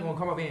 I ain't gonna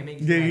come up here and make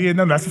it seem like,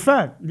 no, that's a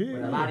fact. Yeah.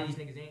 But a lot of these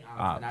niggas ain't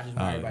ops, and I just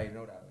want everybody to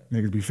know that.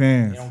 Niggas be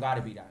fans. They don't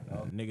gotta be that.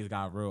 Yo. Niggas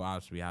got real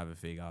ops. We having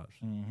fake ops.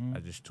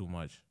 That's just too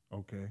much.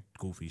 Okay.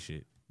 Goofy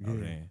shit.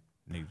 Yeah.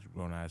 Niggas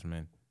grown ass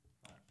men.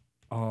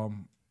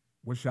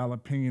 What's y'all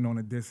opinion on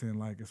the dissing,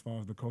 like, as far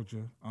as the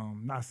culture?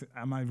 I'm not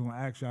even gonna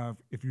ask y'all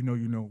if you know,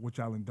 what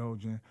y'all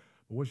indulge in,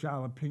 but what's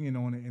y'all opinion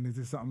on it, and is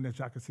this something that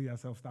y'all can see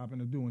yourself stopping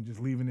to do and just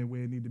leaving it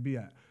where it need to be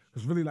at?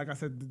 Because really, like I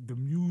said, the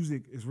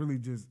music is really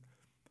just,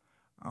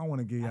 I don't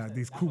want to give y'all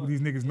these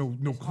niggas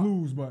no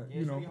clues, but,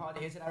 It's really hard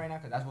to answer that right now,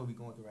 because that's what we're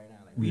going through right now.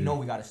 Like, we know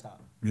we gotta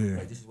stop. Yeah.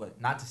 But this is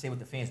what, not to say what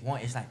the fans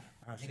want, it's like,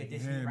 nigga,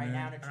 this me right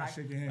now in the track.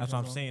 That's what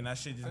I'm saying. That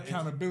shit just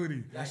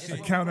accountability.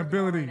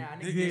 Accountability.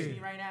 Nigga diss me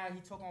right now, he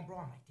talk on bro,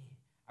 I'm like, damn.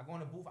 I go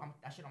in the booth,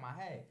 that shit on my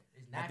head.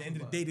 It's natural. At the end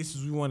of the day, this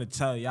is what we want to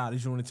tell y'all. This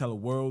is what we want to tell the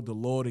world, the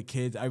Lord, the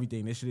kids,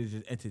 everything. This shit is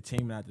just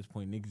entertainment at this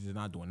point. Niggas is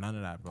not doing none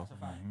of that, bro.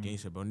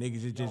 Gangster, bro.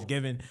 Niggas is just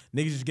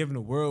giving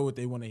the world what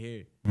they want to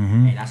hear.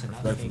 And that's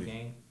another thing,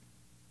 gang.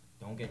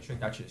 Don't get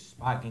tricked out your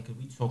spot, gang, because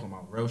we talking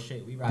about real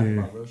shit. We rapping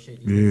about real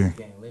shit. These niggas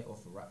getting lit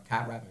off of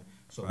cat rapping.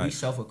 So we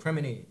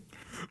self-incriminated.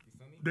 You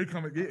feel me? They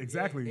come,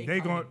 exactly. They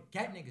gonna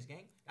get niggas,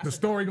 gang. The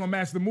story gonna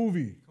match the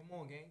movie. Come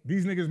on, gang.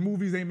 These niggas'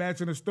 movies ain't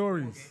matching the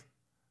stories.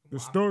 The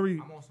story.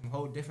 I'm on some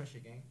whole different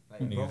shit, gang.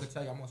 Like, bro could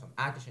tell you I'm on some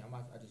acting shit.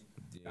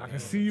 I can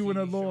see you in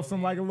a little,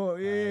 some like a little,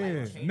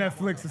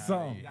 Netflix or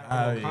something.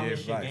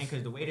 Shit, gang,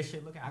 because the way this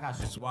shit looking, I got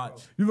just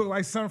watch. You look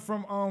like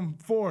something from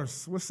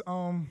Force. What's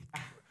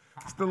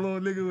it's the little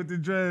nigga with the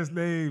dress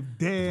name?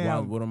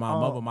 Damn. What my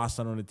mother, my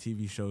son on the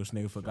TV show. This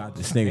nigga forgot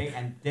this nigga.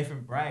 And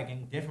different brag,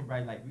 gang. Different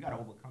brag. Like, we gotta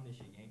overcome this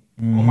shit, gang.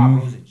 All my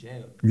bros in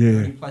jail.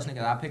 30 plus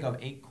niggas. I pick up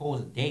 8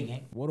 calls a day,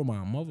 gang. What am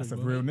I, mother? That's a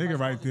real nigga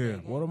right there.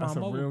 What am I, That's a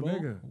real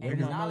nigga.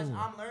 And the knowledge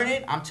I'm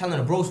learning, I'm telling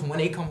the bros from when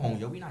they come home,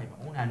 yo, we not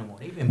even on that no more.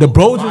 They been the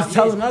bros just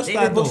telling us they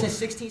that been booked since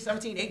 16,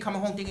 17. They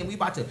coming home thinking we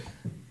about to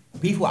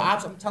beef with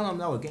ops. I'm telling them,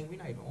 no, gang, we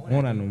not even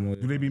on that no more.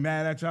 Do they be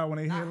mad at y'all when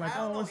they hear like,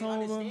 oh, it's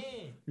over?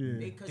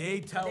 Yeah.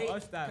 They tell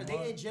us that. Because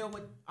they in jail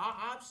with our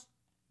ops.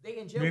 They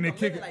in jail. Then they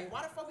kick it. Like,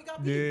 why the fuck we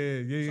got beef?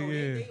 Yeah.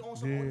 They on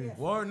some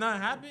War not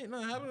happening.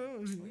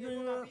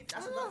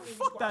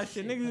 Fuck that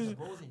shit.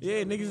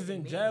 Niggas is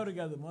in jail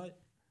together, man.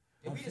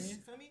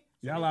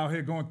 Y'all out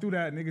here going through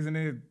that. Niggas in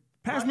there.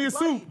 Pass me a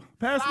soup.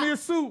 Pass me a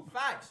soup.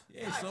 Facts.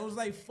 Yeah, so it's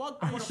like,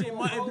 fuck this shit,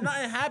 man. If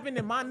nothing happened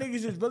and my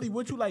niggas is really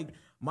with you, like,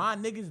 my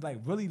niggas, like,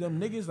 really them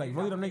niggas,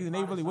 and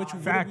they really with you,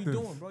 what we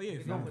doing, bro? Yeah,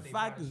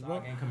 factors,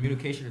 bro. And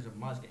communication is a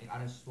must, gang. I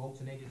done spoke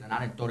to niggas, and I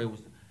done thought it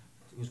was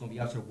gonna be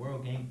up to the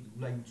world, gang.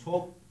 Like, you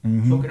talk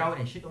it out,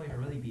 and shit don't even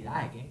really be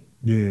that, gang.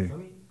 Yeah. You feel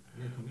me?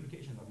 Yeah,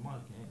 communication is a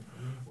must, gang.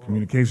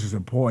 Communication is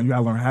important. You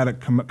gotta learn how to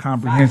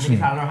comprehension. You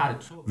gotta learn how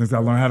to talk. Niggas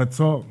gotta learn how to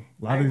talk.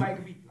 Everybody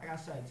could be, like I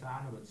said,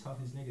 I know the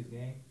toughest niggas,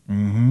 gang.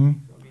 Mm-hmm.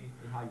 So, I mean,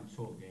 it's how you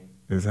talk, gang.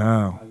 It's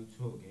how. How you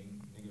talk,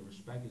 gang. Nigga,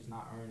 respect is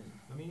not earned.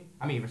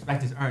 I mean,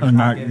 respect is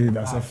earned.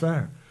 That's a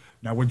fact.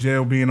 Now with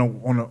jail being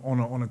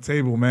on a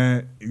table,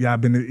 man,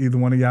 either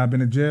one of y'all been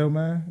to jail,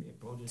 man? Yeah,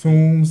 bro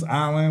Toombs,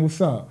 Island,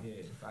 what's up? Yeah,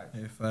 fact.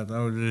 In fact, I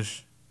was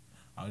just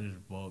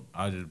booked.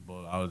 I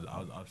was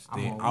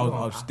upstate. I'm I was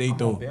upstate I'm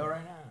though. on bail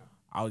right now.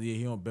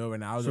 He on bail right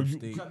now. I was So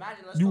upstate. So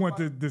imagine, let's You talk went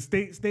to about- the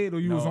state, or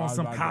you No, was I on was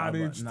some about-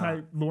 cottage nah,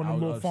 type, one of I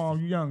them was little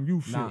farm, you young,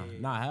 you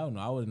shit. Nah, hell no.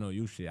 I wasn't no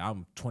you shit.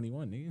 I'm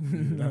 21, nigga.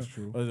 Yeah, that's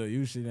true. I was no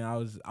you shit, and I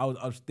was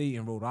upstate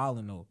in Rhode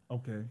Island though.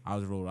 Okay. I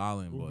was Rhode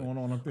Island, What's but going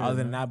on up there, other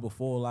than man? that,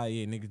 before like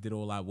niggas did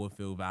all that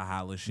Woodfield,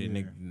 Valhalla shit.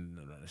 Yeah.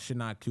 Shit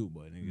not cute,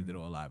 but niggas did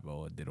all that,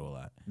 bro. Did all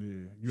that. Yeah.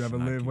 You ever Shit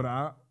not live cute. with a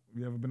op?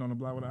 You ever been on the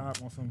block with a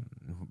op on some?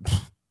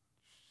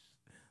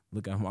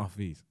 Look at my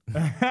face. So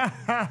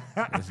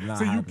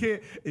not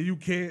you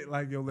can't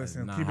like, yo, That's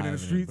listen, not keep it in the happening,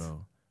 streets.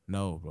 bro.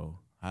 No, bro.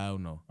 Hell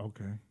no.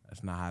 Okay.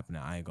 That's not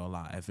happening. I ain't gonna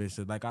lie. If it's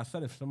like I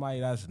said, if somebody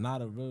that's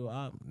not a real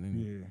op, then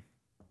Yeah.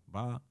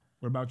 bye.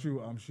 What about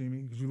you,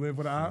 Sheemy? Did you live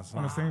with a op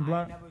on the same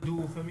block? I never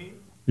do it for me.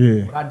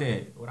 Yeah. What I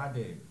did,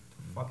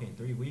 fucking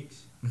 3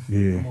 weeks. I'm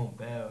Yeah. on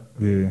bail.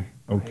 Yeah.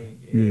 I Okay.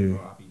 ain't- Yeah.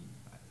 Bro,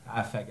 I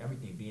affect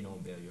everything being on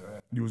bail. You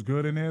heard? You was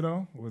good in there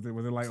though? Was it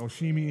like, oh,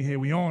 Sheemy in here,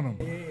 we on him?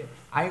 Yeah.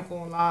 I ain't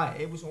gonna lie.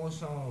 It was on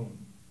some.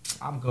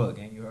 I'm good,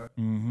 gang. You heard?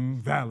 Mm-hmm.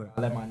 Valid.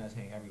 I let my nuts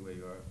hang everywhere.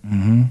 You heard?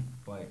 Mm-hmm.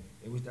 But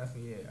it was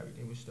definitely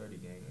everything was sturdy,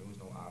 gang. It was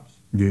no ops.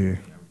 Yeah.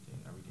 Everything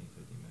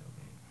 50 mil,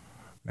 gang.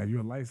 Now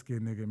you a light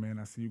skinned nigga, man.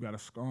 I see you got a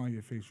scar on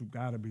your face. You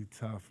gotta be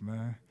tough,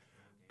 man.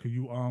 Can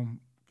you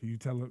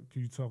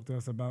talk to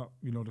us about,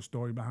 the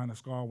story behind the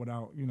scar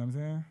without, you know what I'm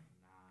saying?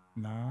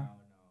 Nah.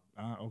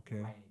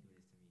 Okay. Why ain't do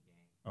this to me,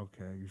 gang?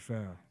 Okay, you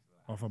fell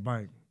off a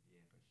bike.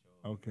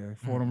 Okay,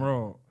 Fordham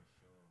Road.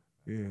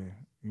 Yeah,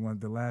 you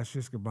wanted the last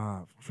shish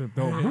kebab. Tripped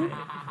over.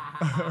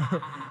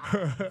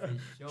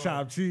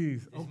 Chopped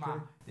cheese.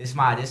 This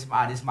my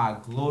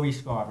glory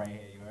scar right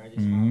here. You heard? This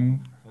my,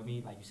 feel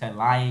me? Like you said,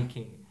 Lion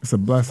King. It's a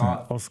blessing.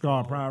 Scar.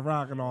 Scar, Pride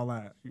Rock, and all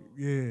that.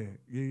 Yeah.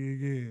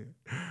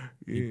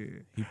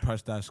 He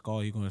pressed that skull.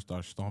 He gonna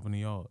start stomping the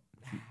yard.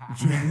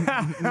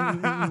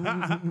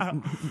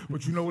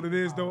 But you know what it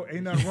is though?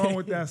 Ain't nothing wrong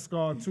with that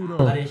scar too though.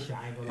 Let it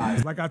shine, go lie.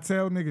 Like I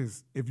tell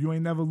niggas, if you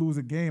ain't never lose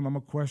a game, I'ma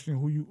question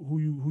who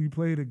you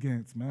played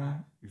against,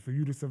 man. For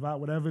you to survive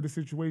whatever the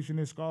situation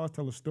is, scars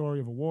tell a story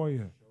of a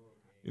warrior.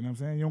 You know what I'm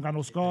saying? You don't got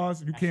no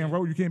scars, you can't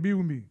roll, you can't be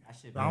with me.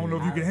 I don't know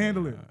if you can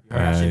handle it.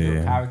 That shit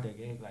build character,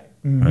 gang.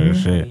 Like,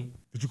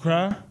 Did you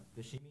cry?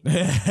 the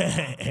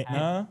Sheemy.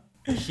 Huh?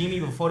 The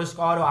Sheemy before the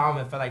scar though, I don't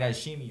even feel like that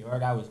Sheemy. You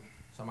heard? That was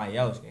somebody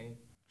else, gang.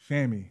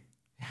 Shammy.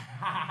 Must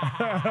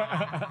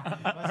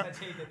have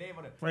changed the name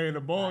of the. Playing the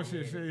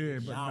bullshit shit, yeah.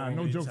 But nah,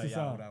 no jokes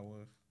aside.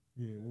 was.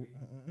 Yeah.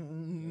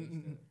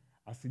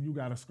 I see you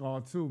got a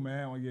scar too,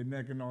 man, on your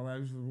neck and all that.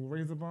 You should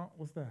razor bump?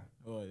 What's that?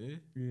 Oh, yeah?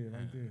 Yeah,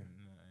 right there.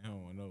 I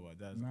don't want to know about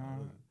that. Nah, I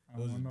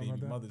Those don't is wanna know baby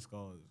about that. mother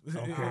scars.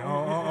 Okay.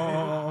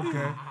 Oh,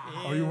 okay.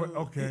 Oh, you went,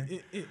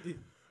 okay.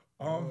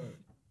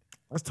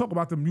 Let's talk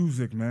about the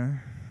music, man.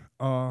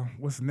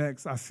 What's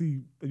next? I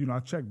see, I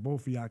checked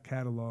both of y'all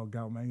catalog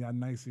out, man. Y'all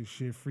nice as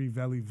shit, Free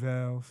Valley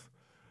Vales.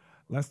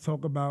 Let's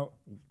talk about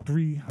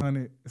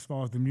 300 as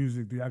far as the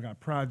music. Do y'all got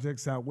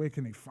projects out? Where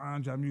can they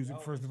find y'all music?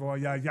 First of all,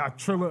 y'all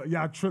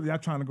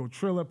trying to go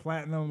Triller,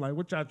 Platinum. Like,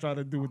 what y'all trying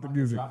to do with the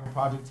music? Dropping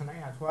project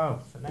tonight at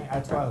 12.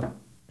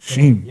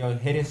 Sheem. Yo,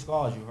 Hidden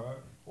Scars, you heard?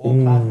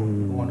 All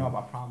platforms going up.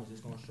 I promise it's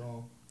gonna show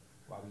them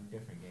why we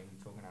different, gang. We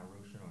talking that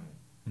real shit on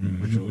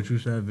it. What you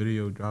said?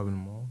 Video dropping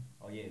them all?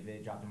 Oh yeah,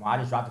 vid dropped them all. I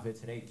just dropped the vid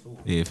today too.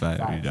 Yeah, fact.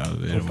 We dropped the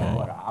vid tomorrow.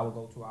 What, an hour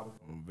ago, 2 hours ago.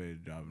 Video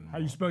dropping them How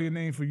you spell your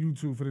name for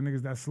YouTube for the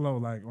niggas that slow,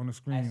 like on the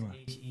screen?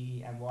 Like?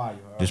 SHEMY, you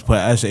heard? Just put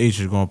SH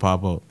is gonna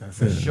pop up. That's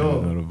For it.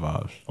 sure. You know the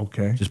vibes.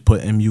 Okay. Just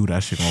put MU.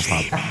 That shit gonna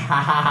pop up.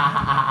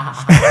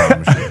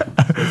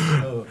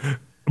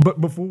 But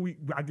before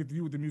I get to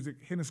you with the music,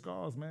 Hidden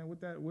Scars, man.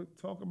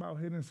 Talk about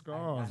Hidden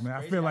Scars, That's man. I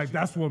crazy feel that like you-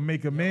 that's what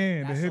make a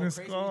man, the That's Hidden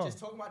so crazy. We Scars. just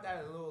talking about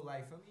that a little,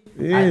 like, for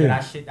me.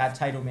 Yeah. That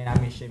title, man, I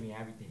mean, shit me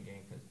everything,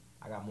 gang, because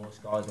I got more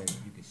scars than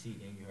you can see,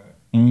 gang, you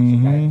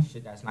heard?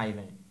 Shit that's not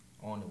even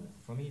on the,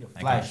 for me, the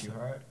flesh, you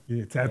heard?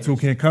 Yeah, tattoo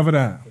can't cover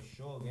that. For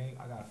sure, gang.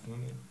 I got, feel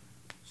me?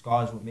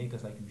 Scars would make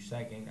us, like you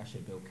said, gang. That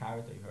shit build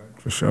character, you heard?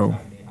 For sure. So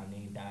I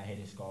named that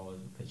Hidden Scars,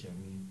 a picture of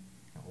me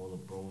and all the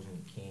bros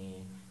in the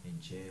can, in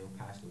jail,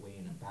 passed away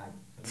in the back.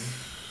 Feel me?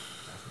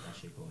 That's what that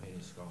shit called,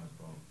 Hidden Scars,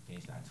 bro.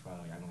 Against that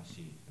 12, y'all gonna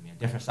see. I mean, a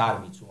different side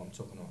of me, too. I'm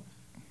talking on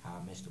how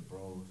I miss the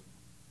bros,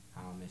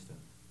 how I miss the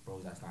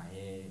bros that's not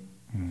here.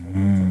 I'm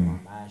talking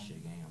about mad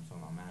shit, gang. I'm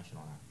talking about mad shit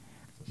on that,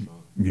 for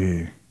sure.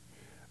 Yeah.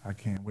 I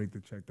can't wait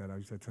to check that out.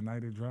 You said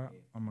tonight it drop?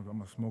 I'm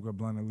gonna smoke a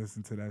blunt and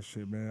listen to that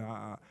shit, man.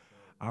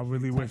 I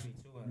really wish.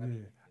 Yeah,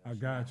 I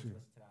got you.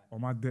 On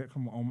my deck,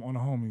 come on the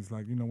homies.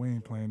 Like, we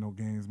ain't playing no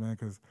games, man,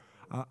 because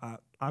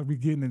I be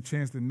getting a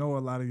chance to know a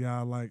lot of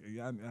y'all. Like,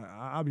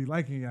 I be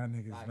liking y'all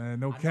niggas, man.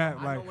 No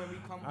cap. Like,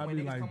 I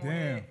be like,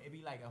 damn. It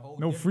be like a whole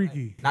No different,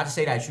 freaky. Like, not to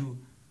say that you,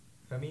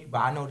 feel me?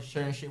 But I know the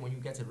certain shit when you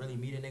get to really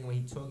meet a nigga when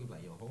he talk, you be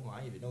like, yo, hold on,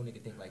 I didn't even know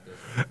nigga think like this.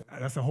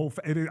 That's a whole.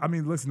 I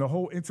mean, listen, the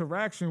whole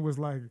interaction was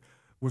like.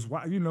 Was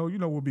why you know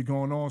what be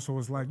going on, so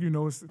it's like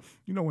it's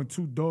when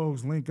two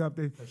dogs link up,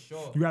 they For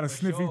sure. you gotta For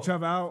sniff sure. each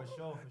other out, For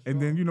sure.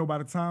 and then by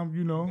the time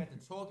You get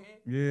to talking.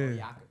 yeah. Oh,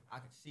 yeah, I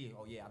can see it.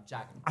 Oh yeah, I'm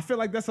jacking. I feel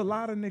like that's a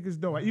lot of niggas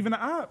though. Even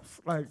the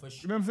ops, like For sure.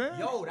 you know what I'm saying?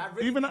 Yo, that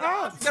really even the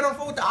ops. Get on the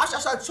phone with the ops. I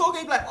start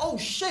talking, like, oh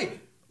shit,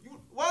 you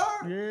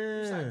what?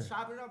 Yeah. Start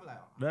chopping it up, like,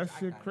 That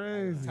shit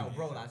crazy. Tell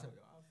bro, I said,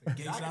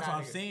 Gate, that's what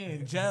I'm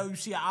saying. Jail, you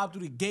see an op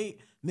through the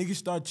gate, niggas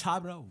start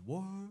chopping up.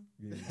 What?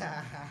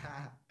 Yeah.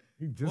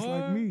 He just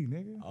like me,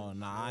 nigga. Oh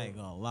nah, I ain't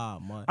gonna lie,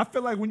 man. I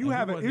feel like when you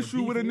have an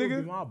issue with a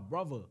nigga, my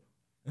brother.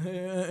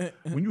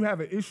 when you have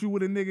an issue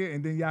with a nigga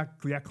and then y'all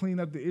clean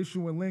up the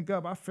issue and link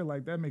up, I feel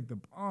like that make the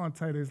bond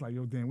tighter. It's like,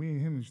 yo, damn, we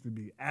and him used to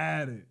be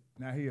at it.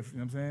 Now he, you know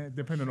what I'm saying?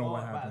 Depending on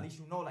what But happened. at least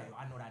you know, like, yo,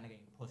 I know that nigga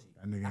ain't pussy.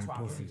 That nigga That's ain't why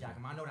pussy. I'm really jacking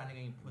him. I know that nigga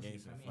ain't pussy. Yeah, You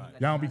know what I fact.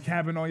 mean? Y'all don't be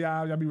capping on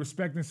y'all be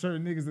respecting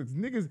certain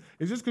niggas.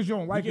 It's just because you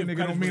don't like a give nigga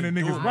credit don't mean a when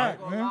it's nigga's due. whack,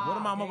 I ain't man. gonna What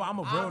am I? I'm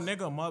a real I'm-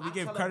 nigga, man. We I'm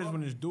give telling credit bro,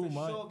 when it's due, for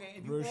man. sure, gang.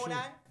 If you Real on shit.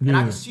 that, and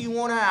I can see you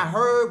on that, I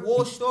heard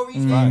war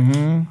stories,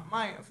 gang.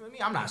 For me,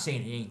 I'm not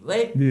saying he ain't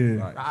lit.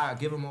 Yeah. But I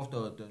give him off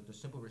the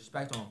simple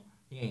respect on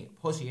he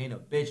ain't pussy, he ain't a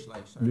bitch,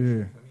 like, so,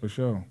 Yeah, for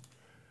sure.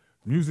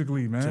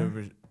 Musically, man.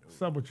 To-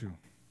 What's up with you?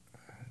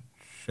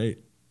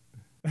 Shit.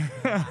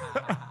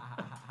 I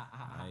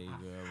ain't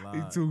gonna He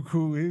lie. too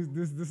cool.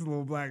 This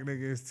little black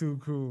nigga is too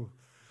cool.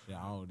 Shit,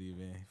 I don't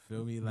even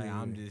feel me like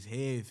I'm just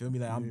here. Feel me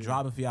like I'm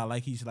dropping for y'all.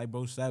 Like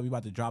bro said, we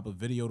about to drop a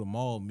video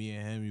tomorrow. Me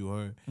and him, you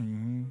heard.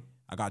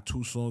 I got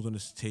 2 songs on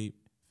this tape.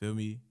 Feel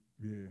me?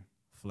 Yeah.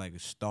 For like a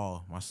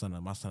star. My son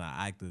an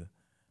actor.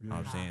 You know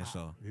what I'm saying?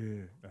 So,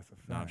 Yeah, that's a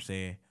fact. you know what I'm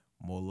saying?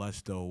 More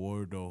lust though,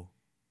 word though.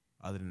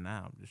 Other than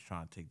that, I'm just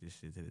trying to take this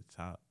shit to the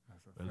top.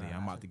 Really,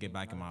 I'm about to get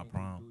back in my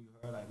prime. You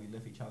heard, like, we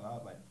lift each other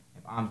up. Like,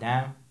 if I'm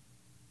down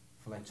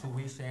for like 2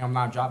 weeks, saying I'm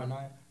not dropping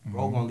nothing,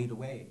 bro gonna lead the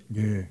way.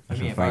 Yeah, For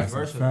me, and fact. vice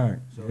versa.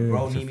 Fact. So Yeah,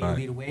 bro that's a need me to fact.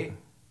 lead the way,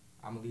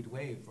 I'm gonna lead the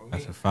way. For me,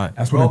 That's a fact.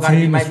 That's bro what a gotta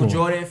be team is Michael for.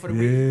 Jordan for the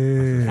week.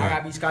 Yeah. If I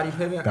gotta be Scottie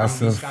Pippen, That's I'm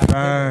gonna a be Scottie Pippen.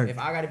 fact. If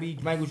I gotta be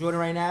Michael Jordan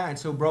right now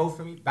until bro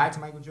for me, back to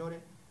Michael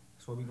Jordan,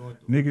 that's what we going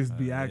through. Niggas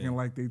be acting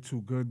like they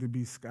too good to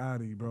be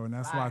Scotty, bro, and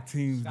that's why Facts.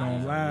 teams Scotty's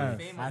don't a last.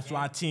 famous That's gang.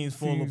 why teams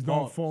fall Teams apart.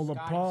 don't fall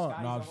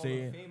apart. Know what I'm Scotty's a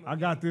saying? Hall of Famer, I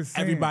got this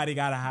saying. Everybody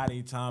gotta have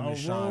their time Oh, to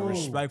shine. whoa.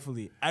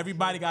 Respectfully,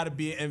 everybody gotta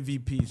be an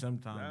MVP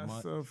sometimes.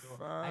 That's man. a I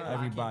fact.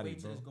 Everybody, can't wait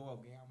till bro. this go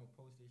up, gang. I'm gonna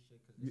post this shit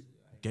because this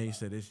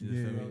is Gangsta, this shit.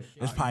 Yeah. Feel me?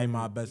 It's probably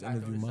my best You gotta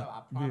interview, throw this man.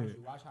 up. I promise Yeah.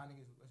 you. Watch how niggas listen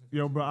to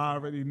Yo, this bro, shit. I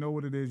already know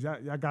what it is.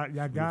 Y'all got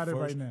it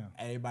right now.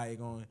 Everybody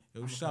going,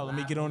 yo, Shell, let collab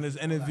me get on with this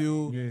you, like,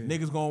 interview. Yeah.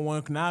 Niggas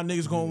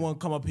gonna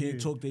come up here and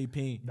Yeah. talk their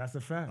pain. That's a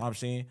Know fact. what I'm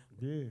saying?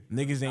 Yeah.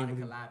 Niggas ain't Gotta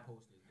really. collab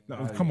posters, No,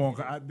 gang. come on, You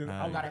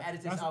gotta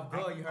edit this up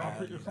good, you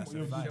heard? Come That's on, a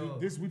yo,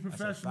 fact. this we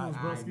professionals,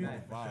 fact. broski. You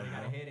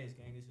gotta hear this,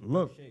 gang. This is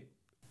Look. real shit.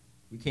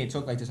 We can't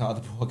talk like this on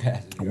other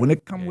podcasts. When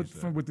it come Yeah, with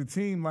sir. with the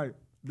team, like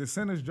the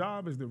center's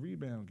job is the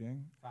rebound,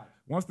 gang. Facts.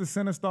 Once the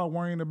center start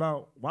worrying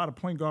about why the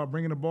point guard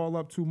bringing the ball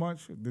up too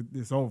much,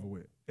 it's over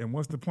with. And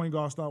once the point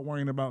guard start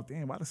worrying about,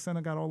 damn, why the center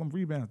got all them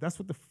rebounds? That's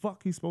what the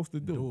fuck he's supposed to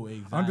do.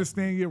 Exactly.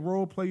 Understand your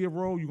role, play your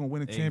role. You gonna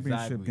win a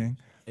championship, Exactly. gang.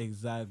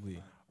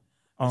 Exactly.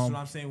 That's what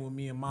I'm saying with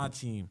me and my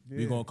team.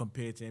 We gonna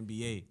compare it to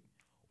NBA.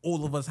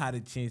 All of us had a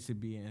chance to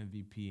be an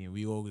MVP, and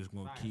we always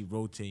gonna keep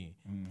rotating.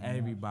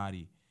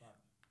 Everybody.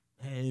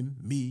 Him,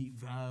 me,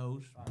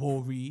 Vals,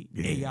 Bori,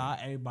 AI,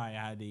 everybody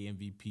had their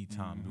MVP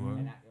time, you heard?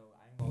 And I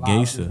ain't gonna lie, I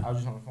was Gangsta.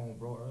 just on the phone with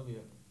bro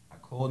earlier. I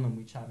called him,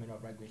 we chopping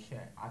up regular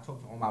shit. I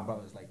talk to all my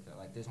brothers like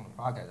this on the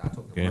podcast. I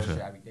talk to real Gangsta. shit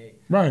every day.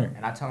 Right.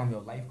 And I tell them, yo,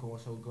 life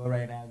going so good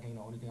right now, gang.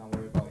 The only thing I'm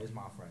worried about is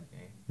my friends,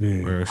 gang.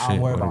 Yeah. Real I shit, don't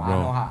worry what a about.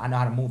 bro. I know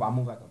how to move. I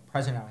move like a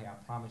president out here.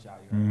 I promise y'all.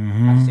 You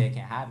know? I can say it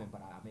can't happen,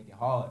 but I make it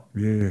hard.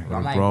 Yeah.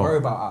 I'm not bro. even worried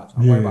about ops.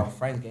 I'm Yeah. worried about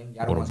friends, gang.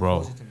 Y'all the What a ones bro.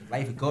 closest to me.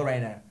 Life is good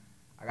right now.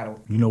 I gotta.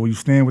 You know where you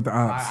stand with the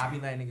ops. I be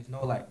letting niggas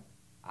know, like,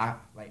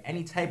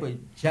 any type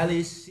of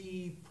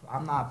jealousy.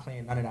 I'm not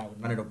playing none of that with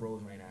none of the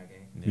bros right now, gang.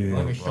 Yeah.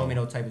 Don't even show me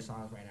no type of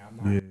signs right now. I'm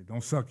not. Yeah.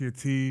 Don't suck your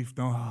teeth.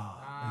 Don't.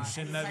 Nah,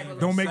 should any never- type of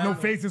Don't make no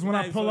little faces when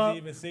I pull up.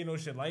 even say no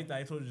shit like that.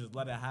 I told you just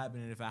let it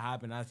happen, and if it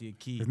happen, that's your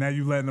key. Cause now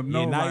you letting them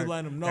know. Yeah, now you like,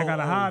 letting them know, I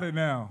gotta oh. hide it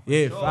now.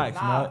 Yeah, Sure, facts,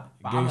 nah, man.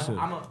 but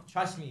Gangsta.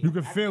 trust me. You can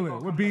Everything feel it. gonna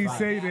What come being to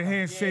say, light. the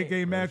handshake Yeah.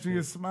 ain't matching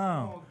your Come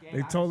smile. on, gang.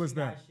 They I told see us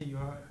that. Shit, you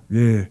heard?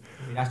 Yeah.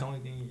 I mean, that's the only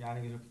thing y'all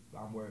niggas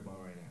I'm worried about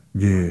right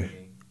now. Yeah.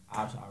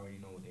 I already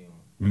know what they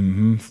on.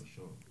 Mm-hmm. For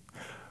sure.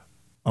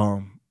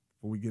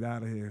 Before we get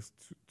out of here, it's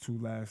two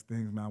last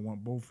things, man. I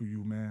want both of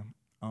you, man.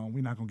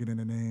 We're not gonna get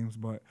into names,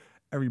 but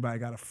everybody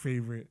got a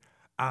favorite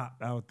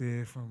out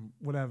there from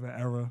whatever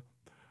era.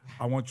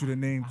 I want you to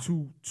name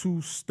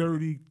two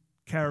sturdy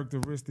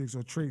characteristics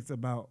or traits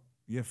about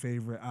your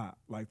favorite op.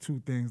 Like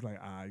 2 things, like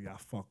yeah, I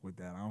fuck with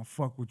that. I don't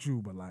fuck with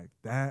you, but like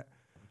that.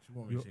 You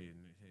want me to say your name?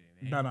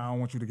 No, I don't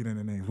want you to get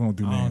into names. We won't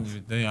do I don't names.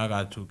 even think I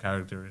got 2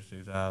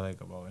 characteristics I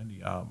like about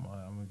any album.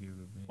 I'm gonna give it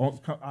a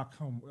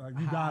Like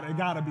you got it.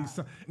 Gotta be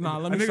some. Nah,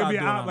 let a me nigga stop be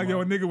doing out that, like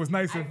yo, a man. nigga was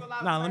nicer.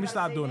 Nah, let me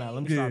stop doing that.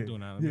 Let me stop doing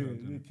that. Let me Yeah, stop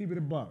doing yeah, that. keep it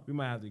a buck. We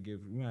might have to give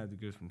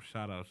some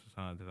shout outs or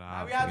something to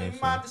the We album.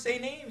 might have to say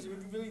names if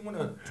you really want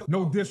to.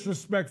 No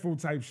disrespectful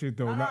type shit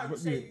though. Nah, Not- you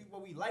yeah. say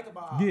what we like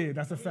about. Yeah,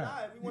 that's a I mean, fact.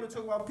 nah, if we want to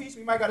talk about peace,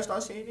 we might gotta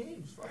start saying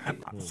names. Fuck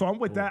it. So I'm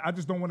with that. I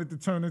just don't want it to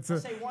turn into.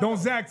 Let's say one, Don't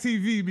though. Zach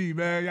TV me,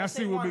 man. Y'all Let's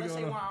see say what one. we Let's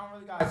say going one. on. I don't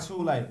really got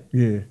 2. Like,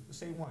 Yeah. let's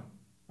say one.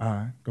 All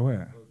right, go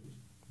ahead.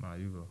 Nah,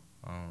 you go.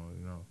 I don't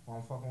really know. Who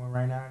I'm fucking with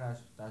right now,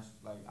 that's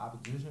like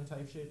opposition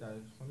type shit.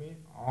 That's for me.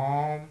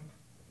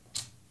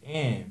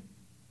 Damn.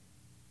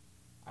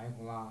 I ain't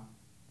gonna lie.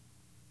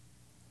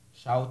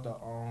 Shout out to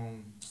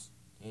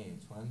damn, twin.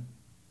 Let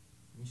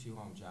me see who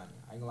I'm jacking.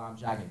 I ain't gonna lie, I'm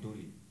jacking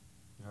Dougie.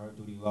 You heard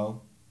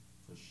D.R.I.L.L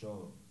for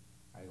sure.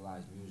 I ain't gonna lie,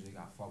 his music,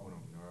 I fuck with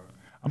him. You heard?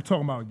 I'm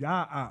talking about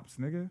y'all ops,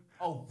 nigga.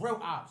 Oh, real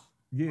ops.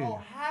 Yeah.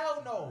 Oh,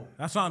 hell no.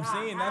 That's what I'm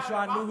saying. That's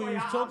what I knew he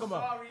was talking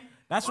about.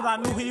 That's what I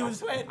knew he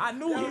was. I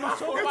knew he was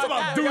talking about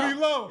that.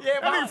 D.R.I.L.L. Yeah,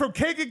 That nigga from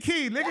Cake and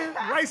Key, nigga.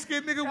 Light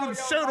skinned nigga with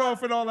his shirt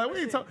off and all that. What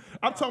you talking?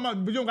 I'm talking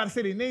about, but you don't gotta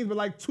say their names, but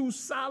like two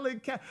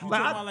solid cats. You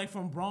talking about like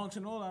from Bronx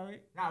and all that,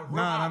 right?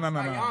 Nah.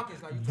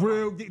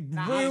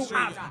 Real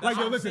ops. Like,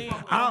 yo, listen,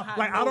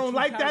 I don't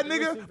like that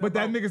nigga, but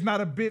that nigga's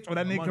not a bitch or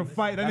that nigga can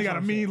fight. That nigga got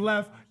a mean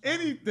left.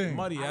 Anything.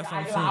 Muddy, that's what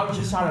I'm saying. I was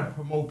just trying to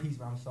promote peace,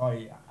 but I'm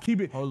sorry.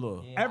 Keep it. Hold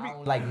on. I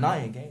don't like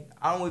nothing, gang.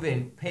 I don't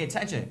even pay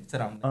attention to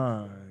them.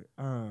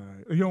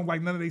 You don't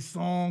like none of these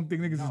songs,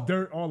 think niggas is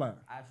dirt, all that.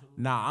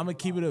 Absolutely. Nah, I'm gonna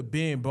keep it a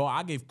bin, bro.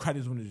 I gave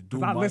credits when it's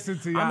due. I listen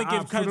to y'all. I'm gonna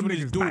give credits when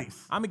it's due.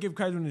 Nice. I'm gonna give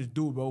credits when it's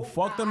due, bro.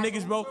 Fuck them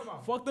niggas, bro.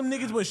 Fuck them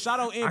niggas, but shout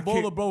out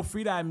Ebola, bro.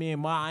 Free that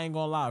man, man. I ain't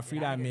gonna lie. Free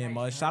that man,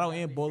 man. Shout out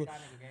Ebola.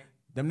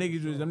 Them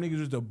niggas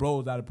was the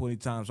bros out of point in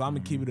time, so I'm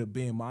gonna keep it a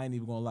bin, man. I ain't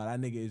even gonna lie. That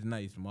nigga is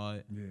nice,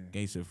 man. Yeah.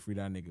 Gangsta, free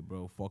that nigga,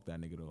 bro. Fuck that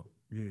nigga, though.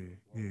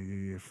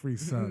 Yeah. Free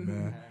son,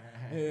 man.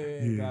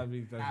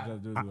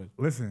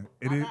 Listen,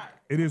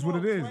 it is what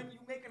it is. You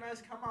making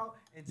us come out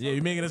and Yeah,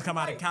 you making us come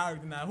out of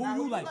character now.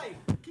 Who you like?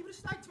 Keep it a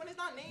stack, twin. It's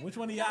not named. Which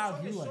one of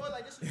y'all you like?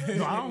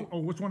 No, I don't. Oh,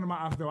 which one of my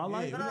ops do I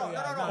like? No.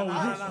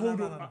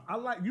 I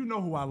like. You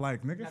know who I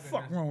like, nigga.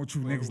 Fuck wrong with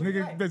you, niggas.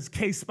 Nigga, that's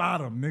K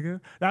Spot'em,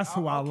 nigga. That's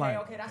who I like.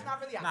 Okay, that's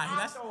not really a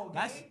op, though,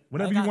 gang.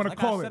 Whatever you want to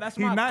call it. That's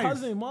He my nice.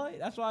 cousin, man.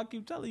 That's why I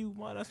keep telling you,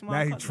 man. That's my Now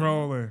cousin. he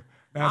trolling.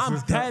 That's I'm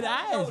his dead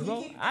cousin. ass,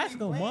 bro. Ask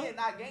him, man.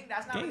 Not gang.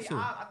 That's not really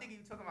op. I think you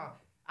talking about.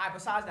 Alright,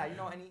 besides that, you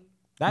know any?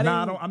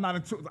 Nah, I'm not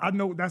into. I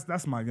know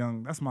that's my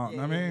young. That's my.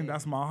 I mean,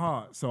 that's my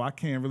heart. So I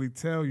can't really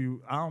tell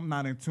you. I'm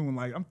not in tune.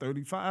 Like I'm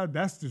 35.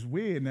 That's just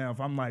weird now.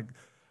 If I'm like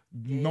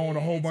knowing a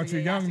whole bunch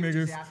of young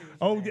niggas.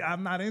 Oh yeah,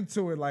 I'm not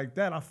into it like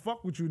that. I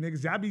fuck with you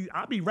niggas.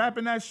 I be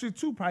rapping that shit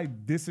too. Probably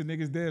dissing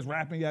niggas. There's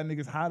rapping y'all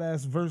niggas hot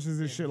ass verses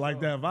and shit like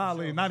that.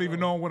 Violate. Not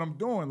even knowing what I'm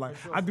doing. Like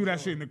I do that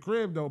shit in the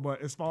crib though.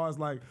 But as far as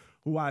like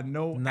who I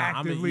know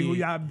actively, who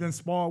y'all been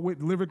sparred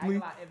with lyrically.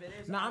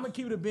 Nah, I'm gonna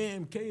keep it a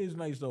bit. MK is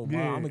nice though, bro.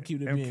 I'm gonna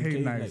keep it a bit.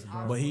 MK nice,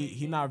 but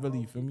he not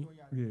really, feel me?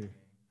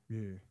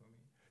 Yeah.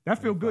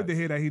 That feel good to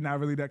hear that he not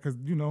really that, cause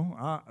you know,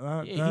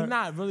 he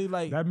not really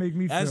like that make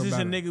me feel that's just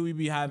better. a nigga we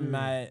be having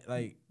mad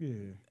like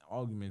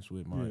arguments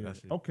with, man. That's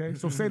it. Okay,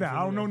 so say that.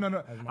 I don't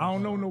know I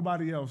don't know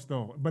nobody else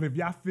though. But if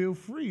y'all feel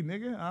free,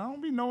 nigga, I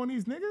don't be knowing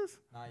these niggas.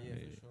 Nah, yeah,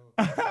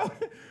 for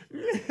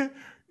sure.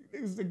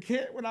 It was a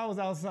kid when I was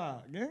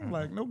outside,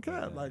 like no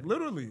cap, like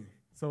literally.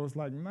 So it's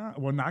like nah.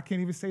 Well, nah, I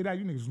can't even say that.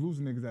 You niggas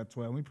losing niggas at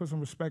 12. Let me put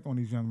some respect on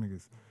these young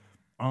niggas.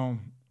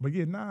 But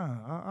yeah,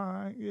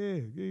 nah,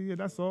 yeah.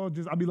 That's all.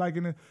 Just I be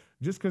liking it.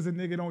 Just cause a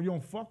nigga you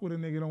don't fuck with a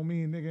nigga don't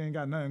mean nigga ain't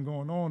got nothing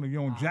going on or you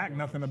don't jack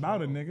nothing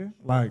about a nigga.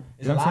 Like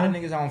there's a lot of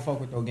niggas I don't fuck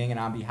with though, gang, and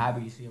I'll be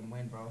happy to see him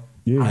win, bro.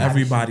 Yeah,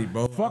 everybody,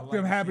 bro. Fuck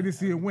them, happy to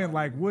see it win.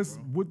 Like what's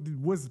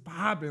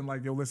popping?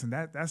 Like yo, listen,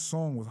 that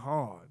song was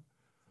hard.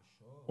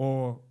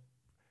 Or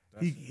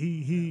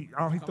he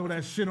throw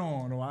that shit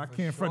on, or I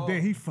can't front.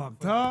 Then he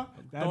fucked up.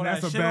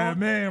 That's a bad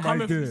man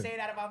right there. You say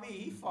that about me,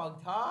 he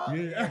fucked up.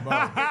 Yeah,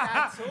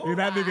 bro.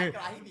 That nigga.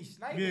 He be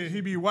sniping. Yeah, he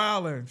be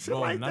wilding. Shit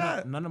like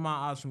that. None of my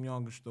odds from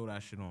youngest throw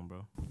that shit on,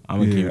 bro. I'm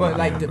gonna keep it. But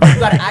like, you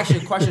gotta ask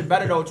your question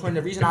better though, twin.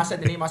 The reason I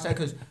said the name I said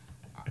because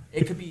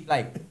it could be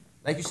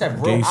like you said,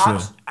 real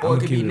ops, or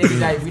it could be niggas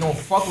that we don't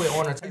fuck with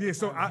on the. Yeah,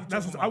 so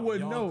that's what I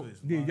wouldn't know.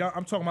 Yeah,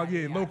 I'm talking about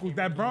locals.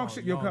 That Bronx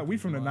shit, yo, we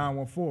from the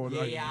 914.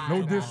 Like,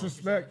 no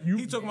disrespect.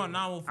 He talking about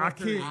 914. I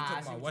can't. He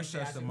talking about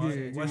Westchester,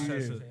 man.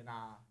 Westchester.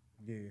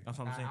 Yeah. That's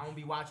what I'm saying. I don't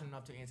be watching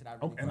enough to answer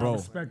that. And I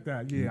respect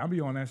that. Yeah, I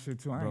be on that shit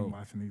too. I ain't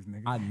watching these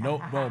niggas. I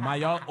know, bro.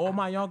 All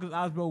my youngest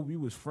eyes, bro. We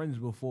was friends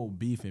before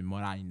beefing,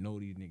 but I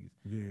know these niggas.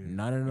 Yeah.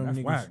 None of them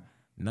niggas. Whack.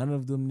 None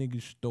of them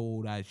niggas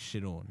stole that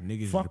shit on.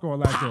 Niggas. Fuck all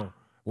that though.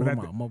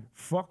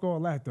 Fuck all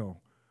that though.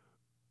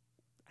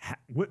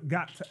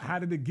 How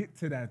did it get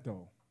to that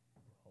though?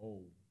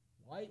 Oh,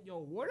 what? Yo,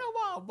 what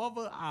about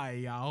mother? Alright,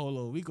 y'all,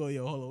 hold on.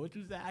 Hold on. What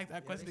you say? Ask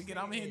that question again.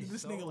 I'm gonna handle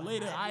this nigga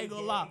later. I ain't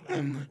gonna lie.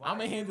 I'm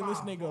gonna handle this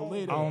nigga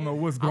later. I don't know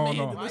what's going on. I'm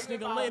gonna handle this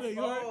nigga later,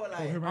 you heard?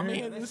 I'm gonna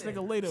handle this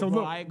nigga later, so bro.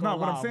 Look, I ain't gonna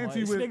lie. What I'm saying to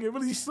you this nigga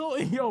really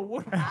sorting, yo.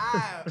 What? Nah,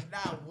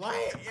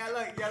 what? Yeah,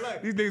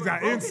 look. These niggas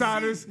got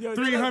insiders,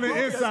 300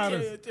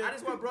 insiders. I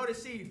just want bro to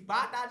see.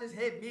 Bot not just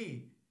hit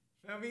me.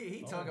 Feel me?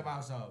 He talking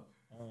about something.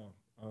 Yo,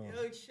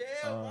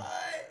 chill,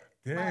 what?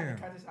 Damn.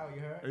 Cut this out,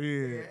 you heard?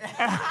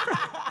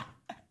 Yeah.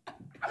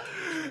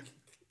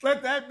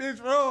 Let that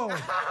bitch roll.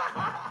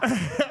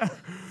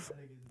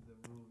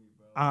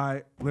 All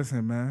right,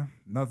 listen, man.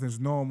 Nothing's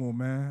normal,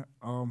 man.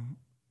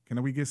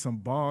 Can we get some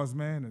bars,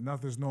 man? And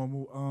nothing's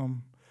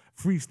normal.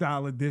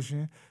 Freestyle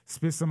edition.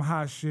 Spit some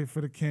hot shit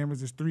for the cameras.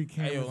 There's 3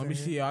 cameras. Hey, yo, let me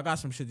in see. Yo, I got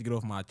some shit to get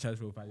off my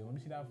chest real fast. Yo, let me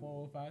see that phone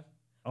real fast.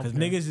 Because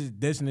Okay. niggas is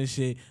dissing this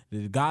shit.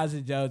 The guys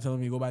in jail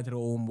telling me go back to the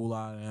old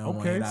Mula. And I don't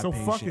wanna hear Okay, that so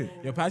pain fuck shit.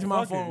 it. Yo, pass me my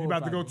Fuck it. phone. You real about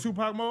to fast, go baby.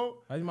 Tupac mode?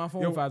 Pass me my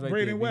phone Yo, real fast right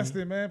Braden there,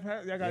 Weston,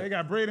 man. They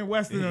got Braden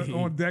Weston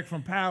on deck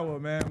from Power,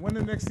 man. When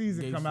the next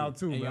season baby. come out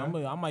too, Hey,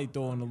 man? I might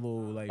throw in a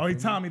little like. Oh, he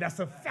Tommy. That's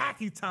a fact.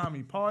 He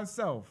Tommy. Paul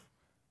himself.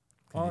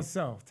 Paul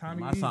himself.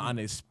 Tommy. My son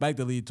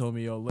unexpectedly told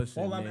me, yo,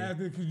 listen, All I'm man.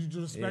 asking because you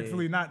just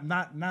respectfully, not. You know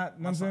what My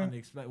I'm son saying?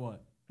 unexpected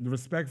what?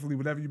 Respectfully,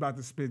 whatever you about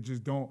to spit,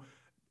 just don't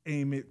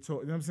aim it. You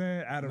know what I'm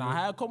saying? Out of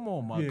Nah, come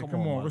on, man. yeah, come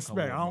on, man.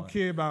 respect. Come I on, don't man.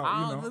 care about, I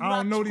you don't- know. I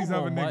don't know these come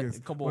other on, what?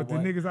 niggas. Come on, But the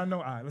what? niggas I know,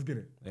 all right, let's get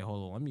it. Hey,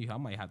 hold on. I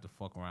might have to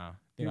fuck around.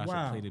 Get Think I should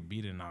wild. play the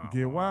beat or not.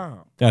 Get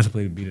wild. Think I should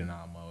play the beat or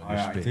not, man. All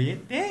right, do you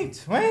think,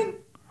 twin?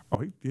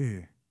 Oh, yeah.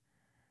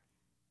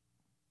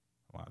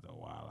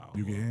 Wow.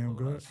 You can hear him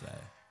good? What's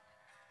that?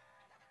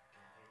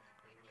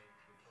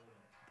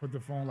 Put the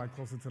phone like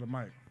closer to the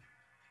mic.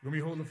 You want me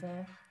to hold the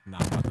phone? Nah,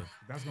 I'm about to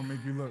That's gonna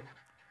make you look.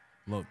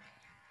 look.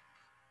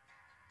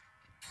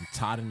 I'm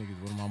tired of niggas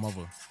with my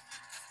mother.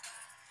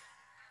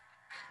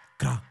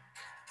 Grah.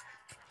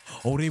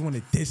 Oh, they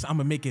wanna diss,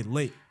 I'ma make it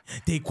lit.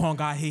 Daquan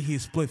got hit, he a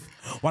spliff.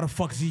 Why the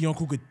fuck is he young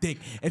cougar dick?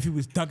 If he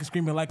was ducking,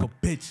 screaming like a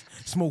bitch.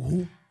 Smoke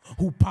who?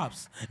 Who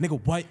pops?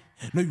 Nigga, what?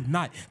 No, you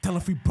not. Tell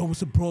him free bro was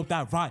to blow up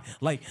that ride.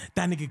 Like,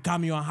 that nigga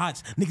got me on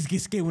hots. Niggas get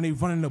scared when they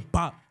running the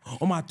bop.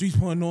 On my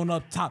 3s on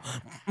up top.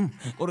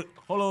 Hold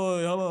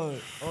on.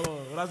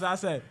 What I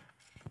said?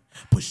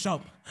 Push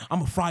up,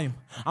 I'ma fry him.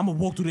 I'ma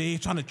walk through the air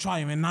trying to try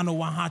him. And I know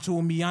one honcho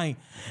with me,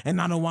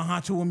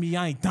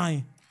 I ain't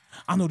dying.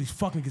 I know these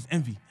fuck niggas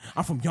envy.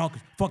 I'm from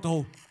Yonkers, fuck the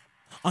whole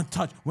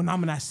untouched when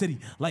I'm in that city.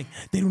 Like,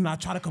 they do not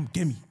try to come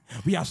get me.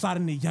 We outside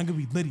in the younger,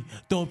 we litty.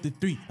 Throw up the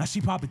 3, now she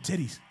poppin'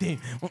 titties. Damn,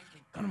 come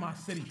to my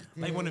city.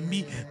 Like, wanna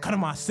meet, come to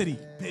my city.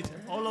 Bitch,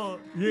 hold on.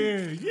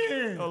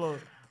 Yeah. Hold on.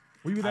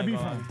 Where you get that beat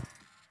from?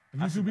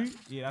 YouTube beat?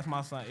 Yeah, that's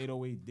my son,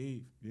 808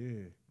 Dave.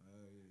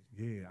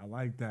 Yeah, I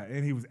like that.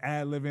 And he was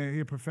ad-libbing. He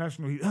a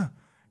professional. He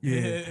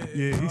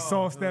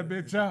sauced that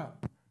bitch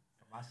up.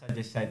 My son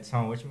just said,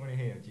 "Tone, what you want to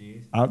hear,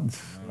 G's?" I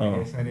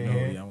Hear something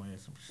here? I want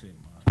some shit,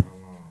 man.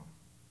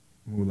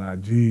 Mula,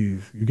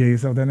 jeez. You gave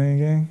yourself that name,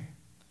 gang?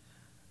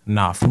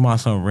 Nah, for my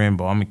son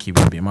Rambo, I'm gonna keep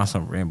it being. My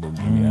son Rambo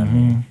gave me that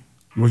name.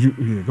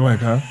 Yeah, go ahead,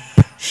 Kyle.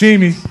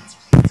 Sheemy.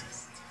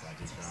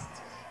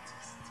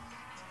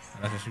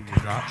 That's what you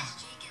just dropped.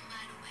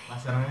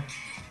 What's that on?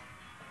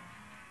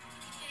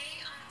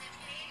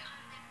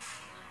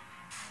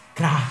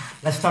 Grah,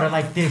 let's start it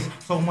like this.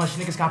 So much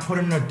niggas got put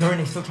in the dirt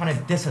and they still trying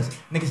to diss us.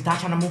 Niggas die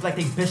trying to move like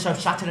they bishop.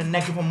 Shot to the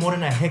neck, give him more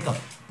than a hiccup.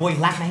 Boy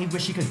lack now he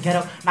wish he could get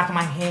up. Knocking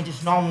my hand,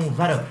 just know I won't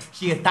let her.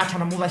 She a thought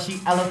trying to move like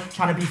she Ella.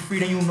 Trying to be free,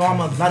 then you know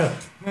I'ma let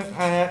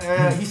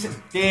her. He said,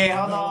 yeah,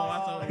 hold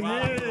on.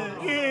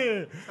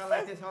 Yeah. Start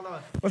like this, hold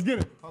on. Let's get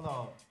it. Hold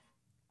on.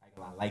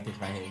 I like this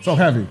right here. So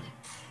heavy.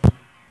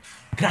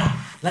 Grah,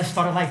 let's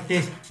start it like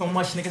this. So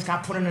much niggas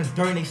got put in the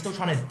dirt and they still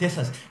trying to diss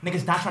us.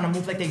 Niggas die trying to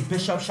move like they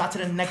bishop. Shot to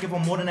the neck, give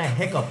him more than a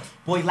hiccup.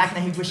 Boy lacking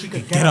that he wish he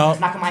could get up.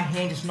 Knocking my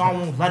hand, just know I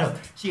won't let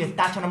her. She a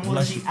thought trying to move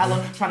like she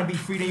Ella. Trying to be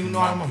free, then you know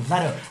I'ma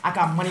let her. I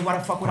got money, why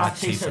the fuck would I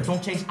chase her?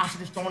 Don't chase, I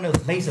should just throwing a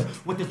laser.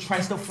 With the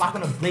trend still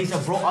flocking a blazer.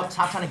 Bro up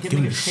top trying to give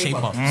me a shape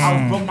up.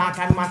 I was broke, now I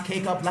got me my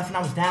cake up. Left and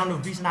I was down, the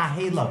reason I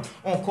hate love.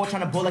 On court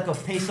trying to bowl like a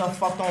pacer.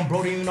 Fucked on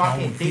bro, then you know I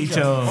can't date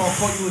ya. On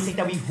court you would think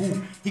that we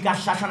hoop. He got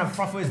shot trying to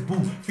front for his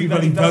boot. Free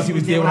belly belts, he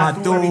was there when I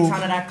threw. Every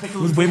time that I click, it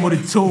was way more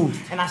than 2.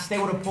 And I stay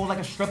with a pole like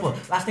a stripper.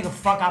 Last nigga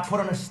front, I put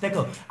on a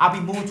sticker. I be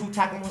moving too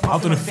tackle.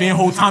 Out to the fan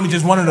whole time, he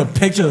just wanted the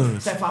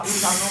pictures. Step out, I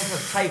know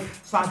her type.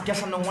 So I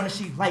guess I'm the one that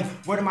she like.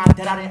 Word of my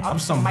dead, I didn't up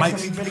some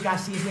mics. And we really got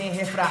scenes, we ain't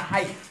here for that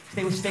hype.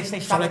 Stay with sticks, stay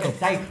shot like a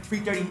dyke.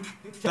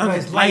 330, took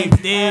his life.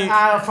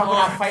 I fuck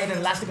without fighting. The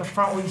last nigga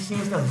front, all you see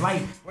is the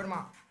light. Word of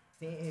my.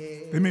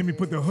 They made me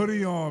put the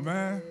hoodie on,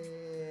 man.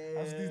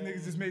 That's these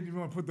niggas just made me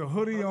want to put the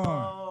hoodie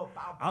on.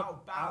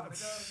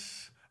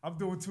 I'm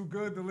doing too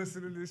good to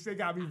listen to this. They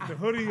got me with the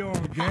hoodie on,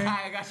 gang.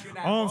 I got you in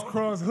that Arms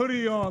crossed,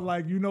 hoodie on.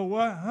 Like, you know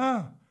what,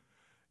 huh?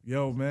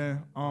 Yo,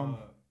 man.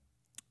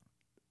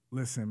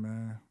 Listen,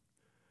 man.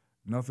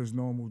 Nothing's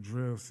Normal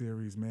drill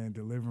series, man.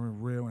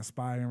 Delivering real,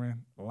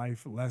 inspiring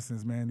life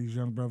lessons, man. These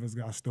young brothers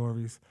got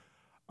stories.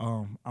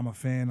 I'm a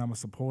fan. I'm a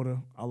supporter.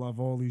 I love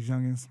all these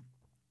youngins.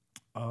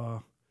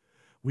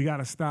 We got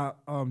to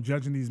stop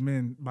judging these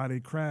men by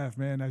their craft,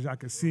 man. As y'all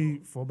can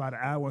see, for about an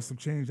hour and some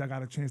change, I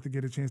got a chance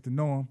to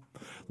know them.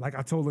 Like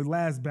I told the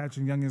last batch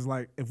of youngins,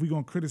 like, if we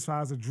going to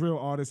criticize a drill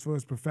artist for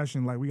his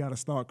profession, like, we got to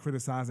start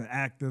criticizing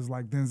actors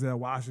like Denzel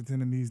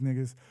Washington and these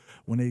niggas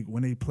when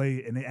they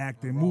play and they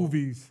act in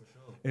movies.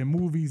 And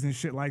movies and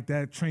shit like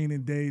that,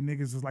 Training Day,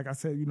 niggas was like I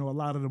said, you know, a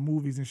lot of the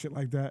movies and shit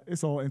like that,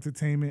 it's all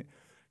entertainment.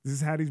 This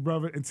is how these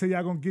brothers, until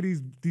y'all gonna get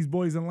these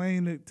boys in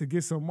lane to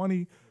get some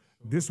money,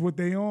 this what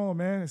they on,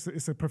 man.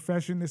 It's a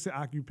profession, it's an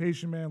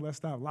occupation, man. Let's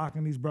stop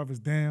locking these brothers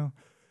down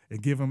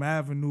and give them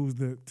avenues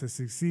to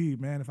succeed,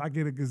 man. If I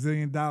get $1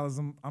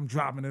 gazillion, I'm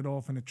dropping it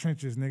off in the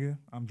trenches, nigga.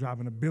 I'm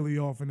dropping $1 billion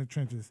off in the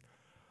trenches.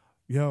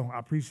 Yo, I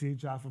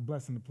appreciate y'all for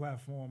blessing the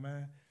platform,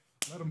 man.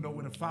 Let them know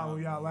where to follow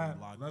y'all at.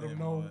 Let them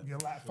know your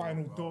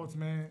final thoughts,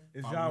 man.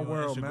 It's y'all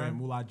world, Instagram, man.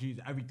 Mula G's,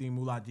 everything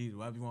Mula G's.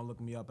 Whatever you want to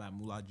look me up at,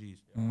 Mula G's.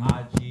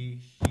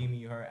 IG,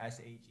 Sheemy, her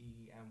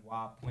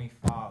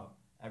SHEEMY.5.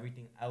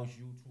 Everything else,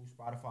 YouTube,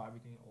 Spotify,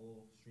 everything,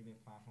 all streaming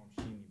platforms,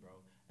 Sheemy, bro.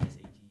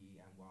 SHEEMY,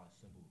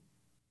 simple.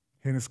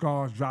 Hidden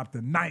Scars dropped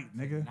tonight,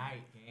 nigga.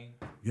 Tonight, gang.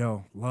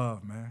 Yo,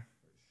 love, man.